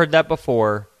never heard that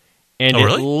before. And it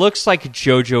really? looks like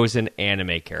JoJo is an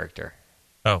anime character.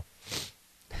 Oh.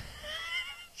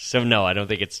 So no, I don't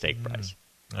think it's steak fries.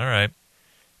 All right.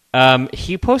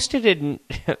 He posted it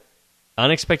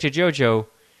Unexpected JoJo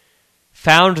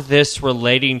found this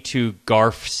relating to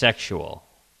Garf sexual.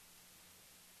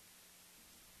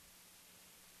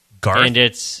 Garf? And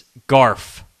it's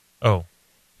Garf, Oh.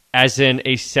 as in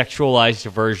a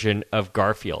sexualized version of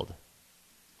Garfield.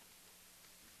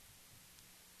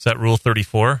 Is that Rule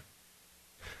 34?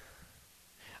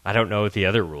 I don't know the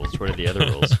other rules. What are the other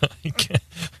rules?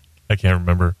 I can't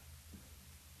remember.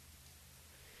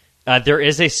 There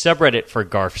is a subreddit for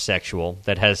Garf sexual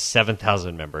that has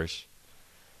 7,000 members.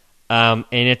 And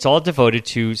it's all devoted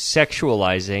to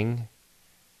sexualizing...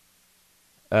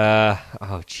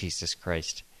 oh, Jesus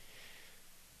Christ.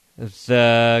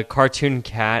 The cartoon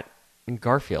cat in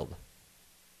Garfield.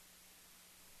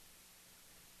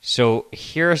 So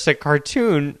here's a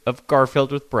cartoon of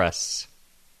Garfield with breasts.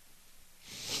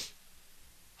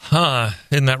 Huh.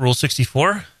 Isn't that Rule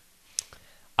 64?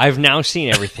 I've now seen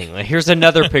everything. Like, here's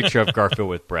another picture of Garfield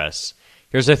with breasts.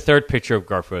 Here's a third picture of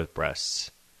Garfield with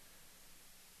breasts.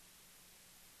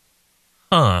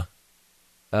 Huh.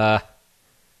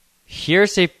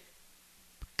 Here's a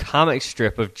comic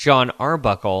strip of John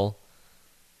Arbuckle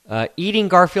eating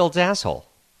Garfield's asshole.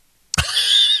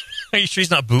 Are you sure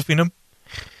he's not boofing him?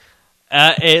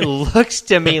 It looks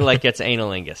to me like it's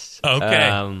analingus. Okay.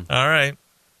 All right.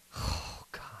 Oh,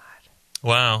 God.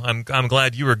 Wow. I'm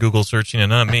glad you were Google searching and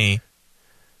not me.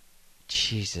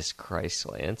 Jesus Christ,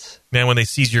 Lance. Man, when they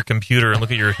seize your computer and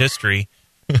look at your history.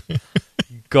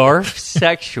 Garf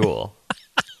sexual.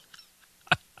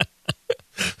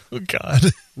 Oh, God.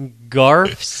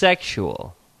 Garf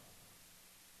sexual.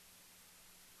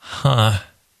 Huh.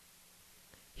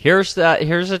 Here's a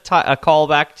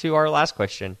callback to our last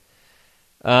question.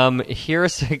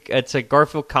 It's a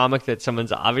Garfield comic that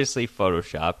someone's obviously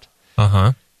photoshopped.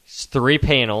 Uh-huh. It's 3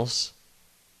 panels.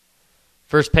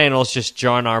 First panel is just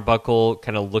John Arbuckle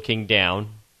kind of looking down.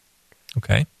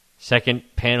 Okay. Second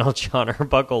panel, John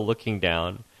Arbuckle looking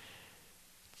down.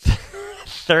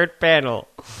 Third panel,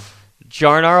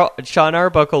 John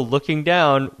Arbuckle looking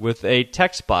down with a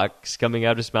text box coming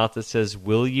out of his mouth that says,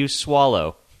 "Will you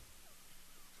swallow?"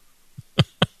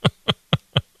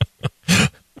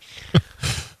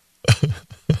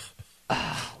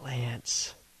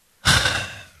 Lance.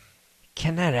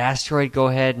 Can that asteroid go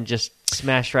ahead and just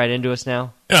smash right into us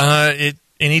now?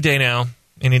 Any day now.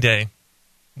 Any day.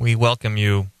 We welcome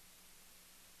you,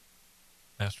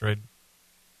 asteroid.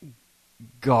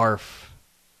 Garf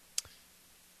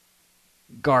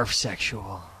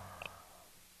sexual.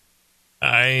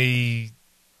 I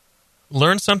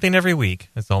learn something every week.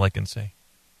 That's all I can say.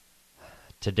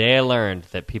 Today I learned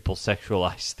that people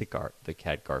sexualize the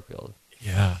cat Garfield.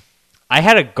 Yeah. I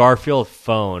had a Garfield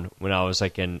phone when I was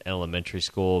like in elementary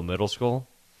school, middle school.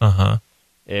 Uh-huh.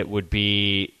 It would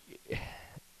be...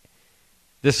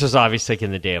 This was obviously like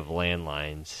in the day of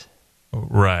landlines.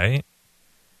 Right.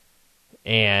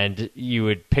 And you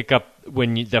would pick up...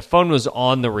 When the phone was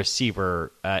on the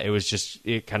receiver, it was just...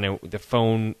 The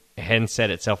phone handset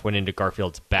itself went into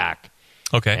Garfield's back.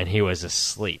 Okay. And he was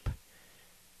asleep.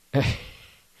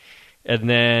 And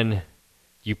then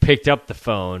you picked up the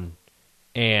phone...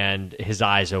 and his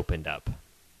eyes opened up.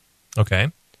 Okay.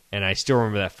 And I still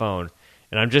remember that phone.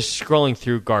 And I'm just scrolling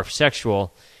through Garf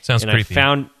Sexual. Sounds and creepy. I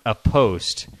found a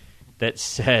post that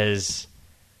says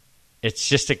it's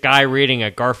just a guy reading a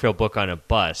Garfield book on a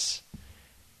bus.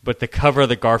 But the cover of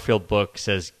the Garfield book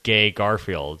says Gay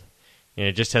Garfield. And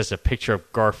it just has a picture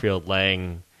of Garfield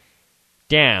laying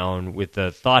down with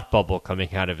the thought bubble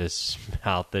coming out of his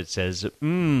mouth that says,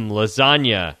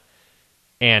 lasagna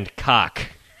and cock.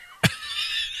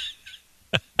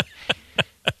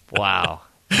 Wow.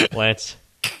 Lance,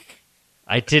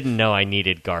 I didn't know I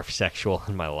needed Garf Sexual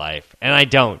in my life. And I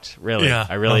don't, really. Yeah,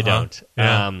 I really don't.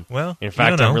 Yeah. Well, in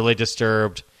fact, you don't know. I'm really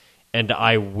disturbed, and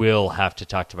I will have to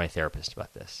talk to my therapist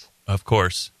about this. Of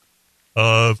course.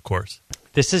 Of course.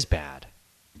 This is bad.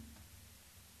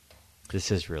 This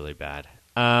is really bad.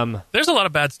 There's a lot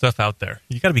of bad stuff out there.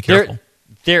 You got to be careful.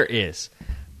 There is.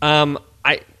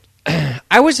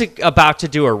 I was about to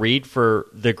do a read for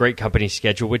the Great Company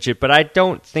Schedule Widget, but I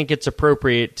don't think it's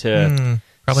appropriate to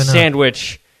probably not.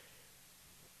 sandwich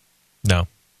No.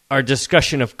 our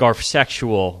discussion of Garf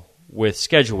Sexual with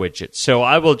Schedule Widget. So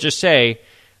I will just say,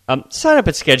 sign up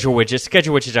at Schedule Widget,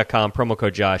 schedulewidget.com, promo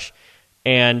code Josh,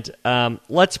 and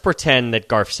let's pretend that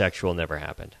Garf Sexual never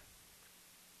happened.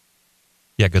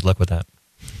 Yeah, good luck with that.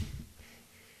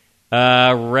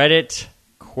 Reddit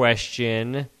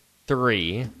question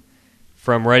 3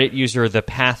 from Reddit user The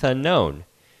Path Unknown.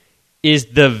 Is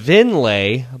the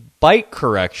Vinlay bite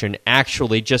correction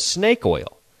actually just snake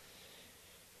oil?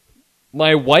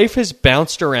 My wife has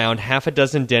bounced around half a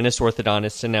dozen dentists,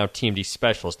 orthodontists, and now TMD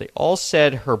specialists. They all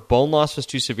said her bone loss was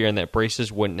too severe and that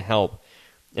braces wouldn't help,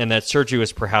 and that surgery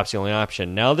was perhaps the only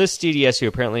option. Now this DDS, who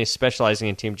apparently is specializing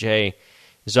in TMJ,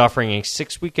 is offering a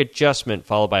 6-week adjustment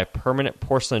followed by a permanent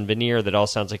porcelain veneer that all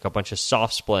sounds like a bunch of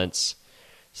soft splints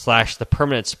 / the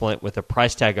permanent splint with a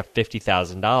price tag of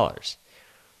 $50,000.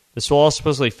 This will all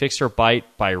supposedly fix her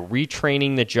bite by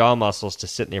retraining the jaw muscles to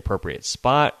sit in the appropriate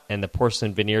spot, and the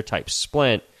porcelain veneer type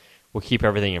splint will keep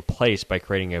everything in place by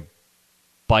creating a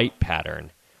bite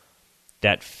pattern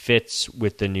that fits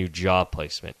with the new jaw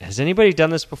placement. Has anybody done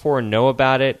this before and know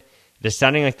about it? It is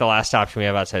sounding like the last option we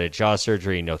have outside of jaw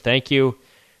surgery. No thank you.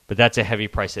 But that's a heavy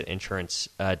price that insurance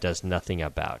does nothing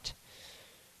about.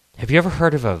 Have you ever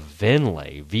heard of a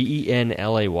Venlay?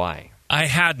 Venlay? I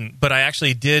hadn't, but I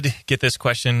actually did get this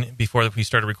question before we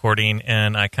started recording,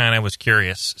 and I kind of was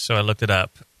curious, so I looked it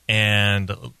up. And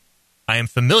I am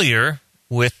familiar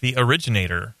with the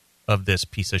originator of this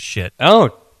piece of shit.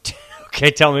 Oh,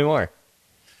 okay, tell me more.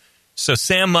 So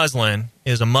Sam Muslin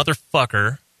is a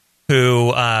motherfucker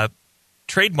who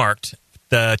trademarked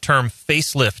the term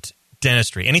facelift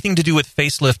dentistry. Anything to do with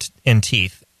facelift and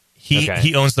teeth,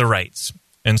 he owns the rights.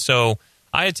 And so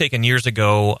I had taken years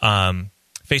ago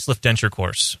facelift denture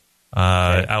course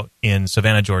out in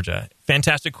Savannah, Georgia.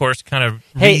 Fantastic course, kind of.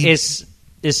 Hey, is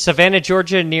Savannah,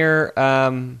 Georgia near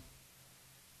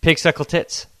Pigsuckle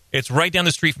Tits? It's right down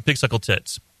the street from Pigsuckle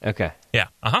Tits. Okay. Yeah.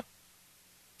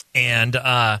 And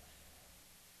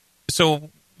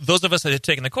so those of us that had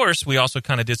taken the course, we also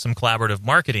kind of did some collaborative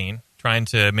marketing, trying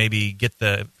to maybe get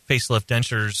the facelift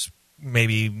dentures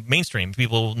maybe mainstream.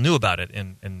 People knew about it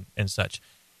and such.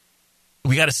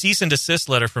 We got a cease and desist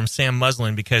letter from Sam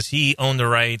Muslin because he owned the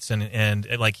rights and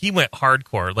like he went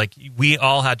hardcore. Like we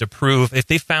all had to prove if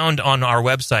they found on our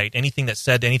website anything that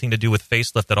said anything to do with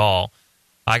facelift at all.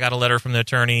 I got a letter from the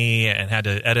attorney and had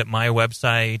to edit my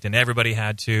website, and everybody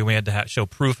had to. We had to show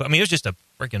proof. I mean, it was just a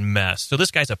freaking mess. So this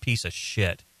guy's a piece of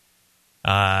shit.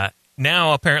 Now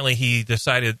apparently he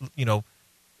decided,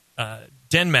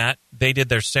 Denmat, they did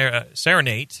their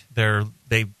Serenate.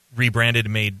 They rebranded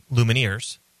and made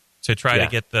Lumineers to try to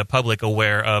get the public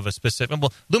aware of a specific.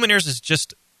 Well, Lumineers is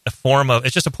just a form of,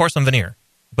 it's just a porcelain veneer,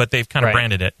 but they've kind of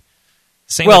branded it.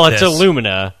 Same with it's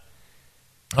Illumina.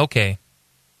 Okay.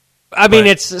 But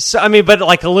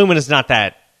like Illumina's not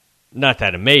that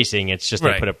amazing. It's just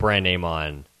they put a brand name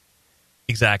on.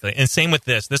 Exactly. And same with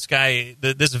this. This guy,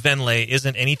 this Venlay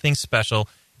isn't anything special.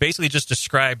 Basically just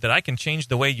described that I can change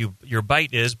the way your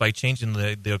bite is by changing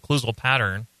the occlusal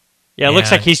pattern. Yeah, it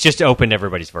looks like he's just opened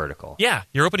everybody's vertical. Yeah,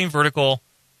 you're opening vertical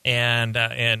and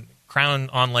crown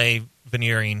onlay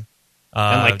veneering.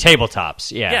 And like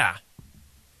tabletops, yeah. Yeah.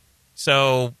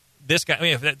 So this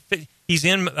guy, he's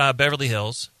in Beverly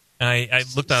Hills. I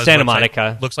looked at his Santa website.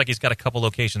 Monica. Looks like he's got a couple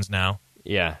locations now.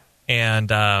 Yeah. And,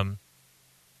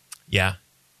 yeah.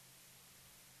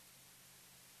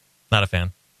 Not a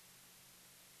fan.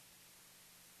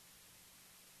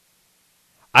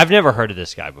 I've never heard of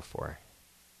this guy before.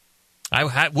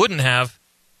 I wouldn't have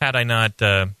had I not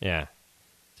had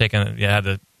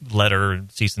the letter,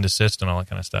 cease and desist, and all that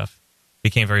kind of stuff.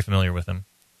 Became very familiar with him.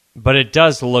 But it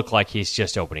does look like he's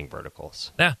just opening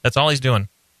verticals. Yeah, that's all he's doing.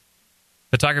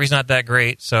 Photography's not that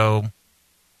great, so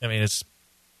I mean,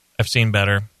 I've seen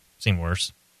better, seen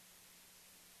worse.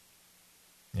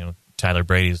 Tyler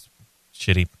Brady's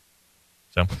shitty.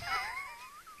 So,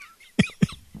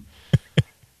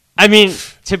 I mean,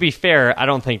 to be fair, I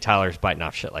don't think Tyler's biting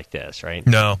off shit like this, right?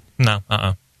 No.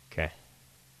 Okay.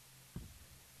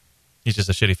 He's just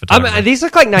a shitty photographer. These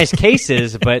look like nice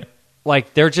cases, but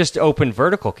like they're just open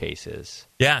vertical cases.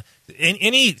 Yeah.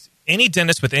 Any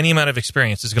dentist with any amount of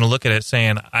experience is going to look at it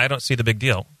saying, I don't see the big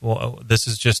deal. Well, this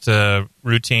is just a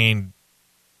routine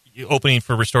opening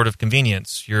for restorative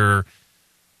convenience. You're,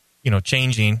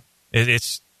 changing.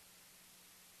 It's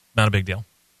not a big deal.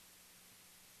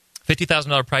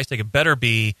 $50,000 price tag. It better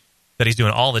be that he's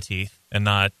doing all the teeth and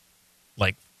not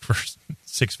like for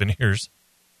 6 veneers.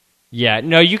 Yeah,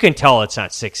 no, you can tell it's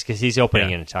not 6 because he's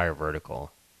opening an entire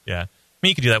vertical. Yeah. I mean,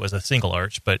 you could do that with a single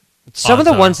arch, but some of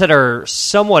the ones that are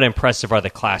somewhat impressive are the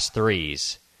Class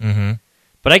 3s. Mm-hmm.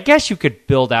 But I guess you could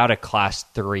build out a Class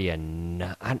 3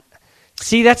 and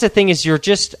see, that's the thing is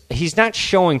he's not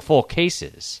showing full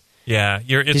cases. Yeah,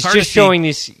 it's he's hard just to showing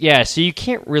these. Yeah, so you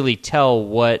can't really tell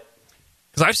what.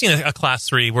 Because I've seen a Class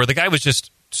 3 where the guy was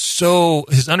just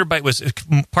his underbite was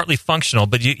partly functional,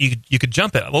 but you could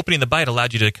jump it. Opening the bite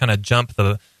allowed you to kind of jump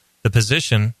the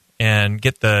position and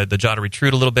get the jaw to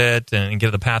retrude a little bit and get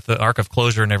the path, the arc of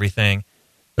closure and everything.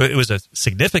 It was a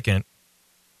significant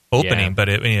opening, but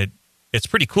it's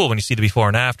pretty cool when you see the before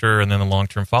and after, and then the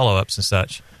long-term follow-ups and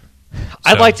such.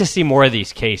 I'd like to see more of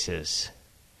these cases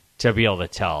to be able to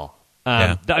tell.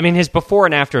 Yeah. I mean, his before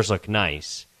and afters look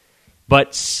nice,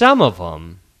 but some of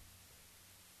them,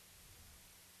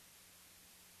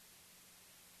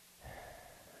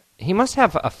 he must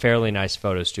have a fairly nice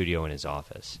photo studio in his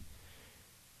office.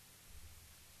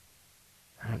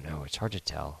 I don't know. It's hard to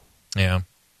tell. Yeah.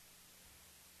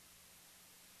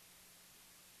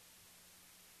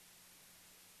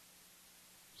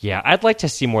 Yeah, I'd like to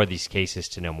see more of these cases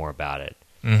to know more about it.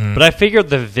 Mm-hmm. But I figured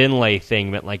the Vinlay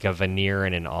thing meant like a veneer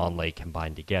and an onlay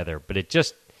combined together. But it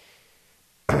just...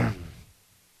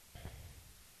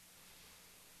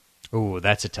 Ooh,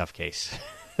 that's a tough case.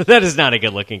 That is not a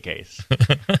good-looking case.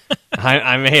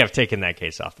 I may have taken that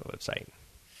case off the website.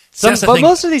 But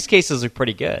most of these cases are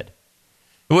pretty good.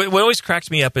 What always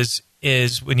cracks me up is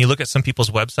when you look at some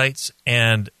people's websites,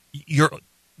 and your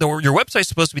website's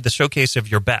supposed to be the showcase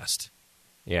of your best.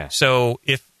 Yeah. So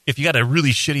if you got a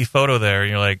really shitty photo there,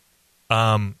 you're like,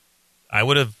 I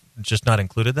would have just not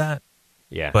included that.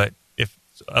 Yeah. But if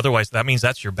otherwise, that means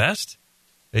that's your best.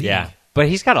 Yeah. But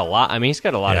he's got a lot. I mean, he's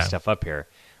got a lot of stuff up here.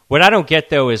 What I don't get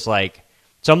though is like,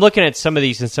 so I'm looking at some of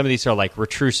these, and some of these are like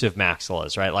retrusive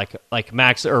maxillas, right? Like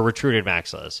max or retruded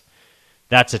maxillas.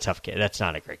 That's a tough case. That's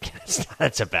not a great case.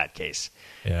 That's a bad case.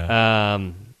 Yeah.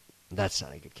 That's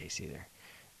not a good case either.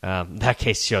 That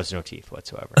case shows no teeth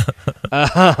whatsoever.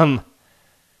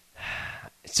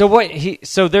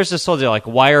 So there's this whole deal, like,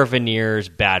 why are veneers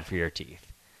bad for your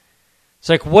teeth? It's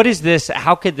like, what is this?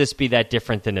 How could this be that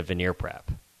different than a veneer prep?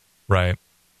 Right.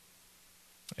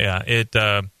 Yeah.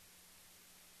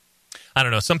 I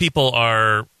don't know. Some people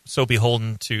are so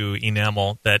beholden to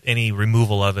enamel that any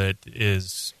removal of it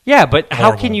is Yeah, but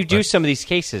horrible, how can you do some of these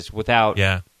cases without...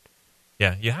 Yeah,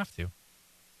 you have to.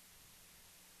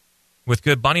 With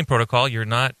good bonding protocol, you're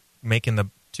not making the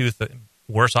tooth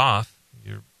worse off.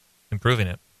 You're improving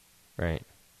it. Right.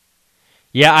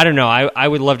 Yeah, I don't know. I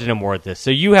would love to know more of this.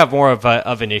 So you have more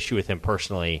of an issue with him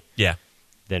personally, Yeah,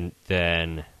 than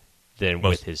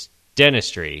with his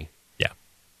dentistry. yeah.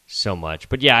 So much,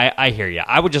 but yeah, I hear you.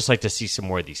 I would just like to see some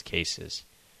more of these cases.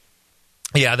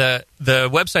 Yeah, the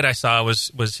website I saw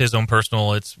was his own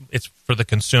personal. It's for the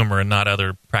consumer and not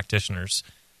other practitioners.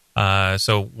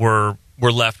 So we're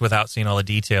left without seeing all the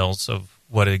details of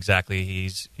what exactly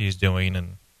he's doing,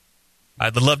 and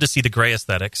I'd love to see the gray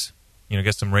aesthetics.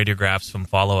 Get some radiographs from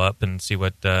follow up and see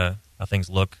what how things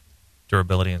look,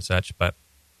 durability and such. But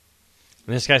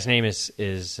And this guy's name is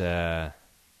I'm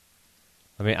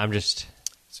just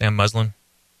Sam Muslin.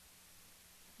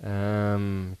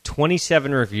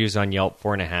 27 reviews on Yelp,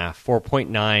 4.5,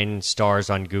 4.9 stars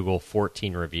on Google,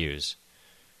 14 reviews.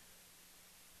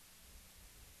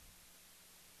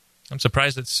 I'm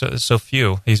surprised it's so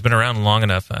few. He's been around long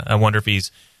enough. I wonder if he's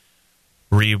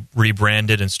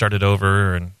rebranded and started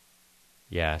over. And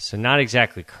Yeah, so not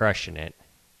exactly crushing it.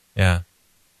 yeah,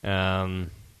 yeah.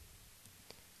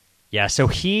 So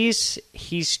he's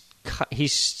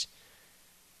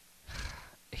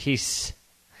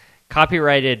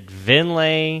copyrighted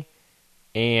Vinlay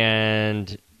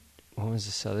and what was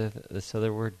this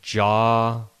other word?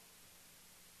 Jaw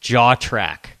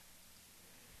track.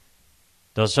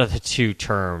 Those are the two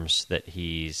terms that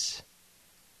he's.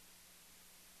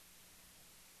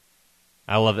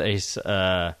 I love that he's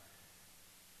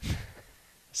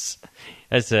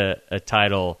as a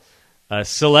title,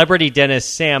 celebrity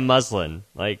dentist Sam Muslin.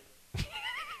 Like,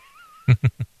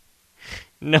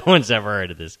 no one's ever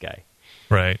heard of this guy.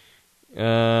 right.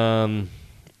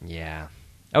 Yeah.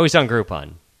 Oh, he's on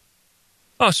Groupon.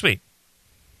 Oh, sweet.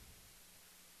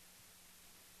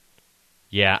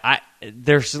 Yeah,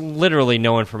 there's literally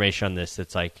no information on this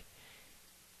that's like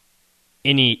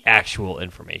any actual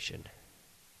information.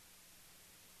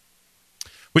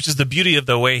 Which is the beauty of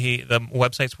the way the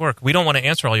websites work. We don't want to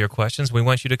answer all your questions. We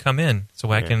want you to come in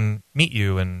so I can meet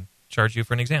you and charge you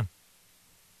for an exam.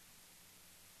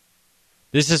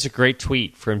 This is a great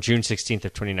tweet from June 16th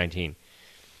of 2019.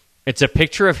 It's a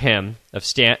picture of him, of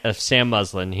Sam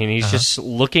Muslin, and he's just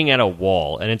looking at a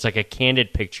wall, and it's like a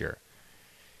candid picture.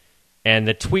 And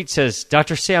the tweet says,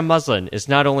 Dr. Sam Muslin is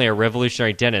not only a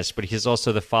revolutionary dentist, but he's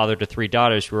also the father to 3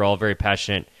 daughters who are all very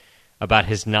passionate about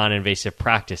his non-invasive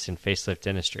practice in facelift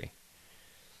dentistry.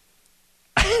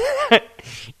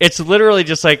 It's literally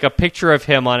just like a picture of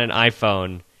him on an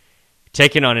iPhone,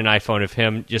 taken on an iPhone of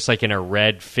him just like in a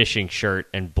red fishing shirt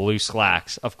and blue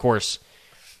slacks. Of course,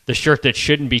 the shirt that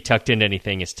shouldn't be tucked into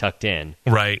anything is tucked in.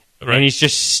 Right. And he's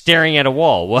just staring at a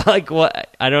wall. Well, like,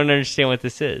 what? I don't understand what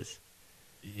this is.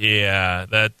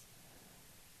 Yeah,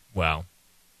 wow.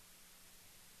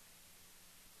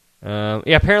 Yeah,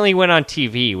 apparently he went on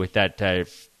TV with that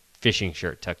fishing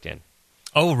shirt tucked in.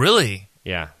 Oh, really?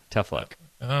 Yeah, tough luck.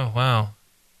 Oh, wow.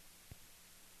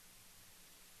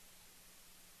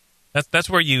 That's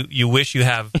where you wish you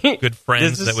have good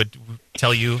friends that would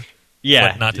tell you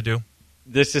what not to do.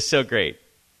 This is so great.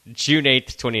 June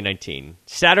 8th, 2019.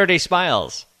 Saturday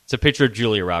Smiles. It's a picture of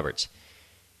Julia Roberts.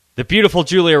 The beautiful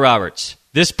Julia Roberts.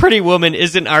 This pretty woman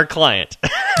isn't our client,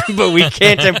 but we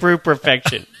can't improve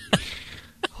perfection.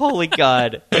 Holy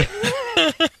God.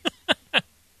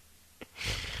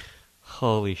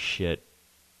 Holy shit.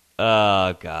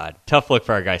 Oh, God. Tough look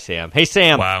for our guy, Sam. Hey,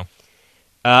 Sam. Wow.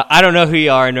 I don't know who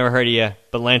you are. I never heard of you,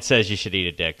 but Lance says you should eat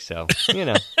a dick, so, you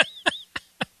know.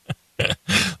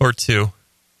 Or two.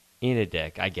 Eat a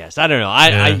dick, I guess. I don't know.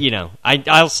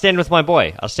 I'll stand with my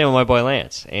boy. I'll stand with my boy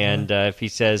Lance. And if he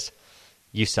says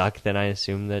you suck, then I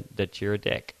assume that you're a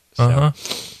dick. So.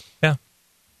 Yeah.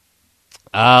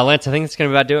 Lance, I think that's going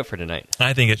to about do it for tonight.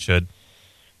 I think it should.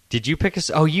 Did you pick a...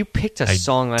 Oh, you picked a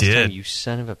song last time, you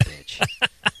son of a bitch.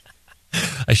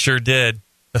 I sure did.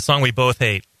 The song we both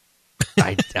hate.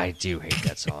 I do hate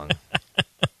that song.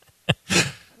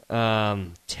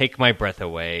 Take My Breath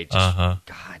Away. God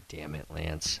damn it,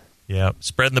 Lance. Yeah,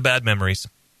 spreading the bad memories.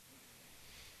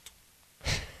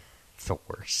 It's the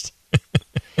worst.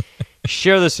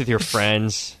 Share this with your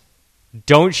friends.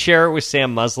 Don't share it with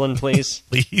Sam Muslin, please.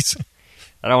 Please.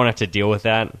 I don't want to have to deal with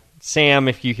that. Sam,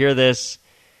 if you hear this,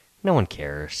 no one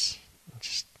cares.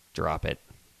 Just drop it.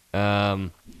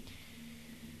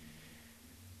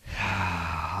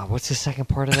 What's the second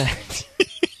part of that?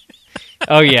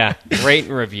 Oh, yeah. Rate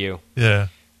and review. Yeah.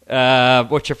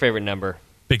 What's your favorite number?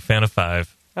 Big fan of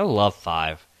 5. I love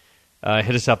 5.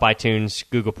 Hit us up iTunes,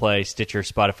 Google Play, Stitcher,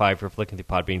 Spotify for flicking through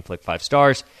Podbean, flick 5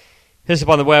 stars. Hit us up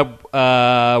on the web,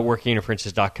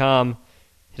 workinginterferences.com.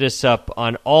 Hit us up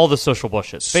on all the social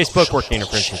bullshits. Facebook, Working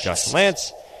Interferences, Josh and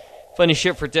Lance. Funny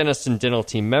shit for dentists and dental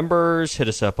team members. Hit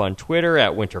us up on Twitter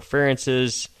at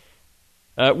Winterferences.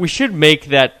 We should make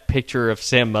that picture of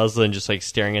Sam Muslin just like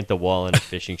staring at the wall in a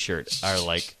fishing shirt our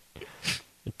like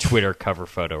Twitter cover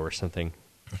photo or something.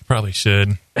 Probably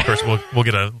should. Of course, we'll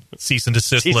get a cease and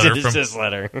desist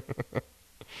letter.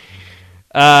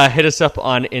 Hit us up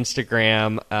on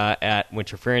Instagram at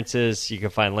Winterferences. You can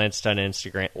find Lance Dunn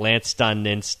Instagrams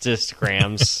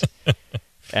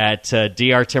at Dr.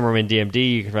 Timmerman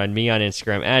DMD. You can find me on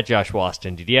Instagram at Josh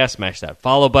Waston DDS. Smash that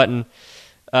follow button.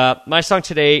 My song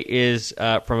today is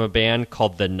from a band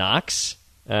called The Knocks,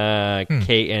 Knocks,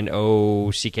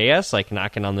 like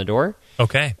knocking on the door.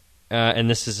 Okay. And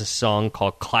this is a song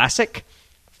called Classic,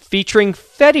 featuring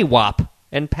Fetty Wap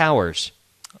and Powers.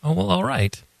 Oh, well, all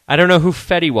right. I don't know who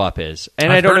Fetty Wap is,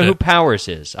 and I don't know who Powers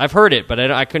is. I've heard it,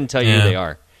 but I couldn't tell you who they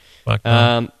are.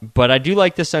 But I do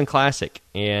like this song, Classic,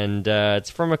 and it's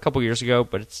from a couple years ago,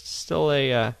 but it's still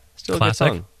a good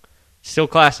song. Still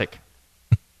classic.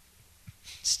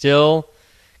 Still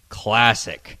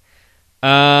classic.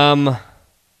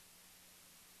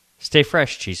 Stay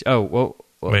fresh, cheese. Oh, whoa.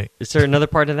 Wait. Is there another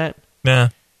part of that? Nah.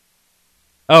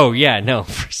 Oh, yeah, no.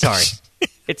 Sorry.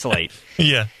 It's late.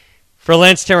 Yeah. For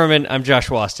Lance Timmerman, I'm Josh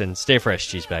Waston. Stay fresh,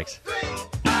 cheese bags.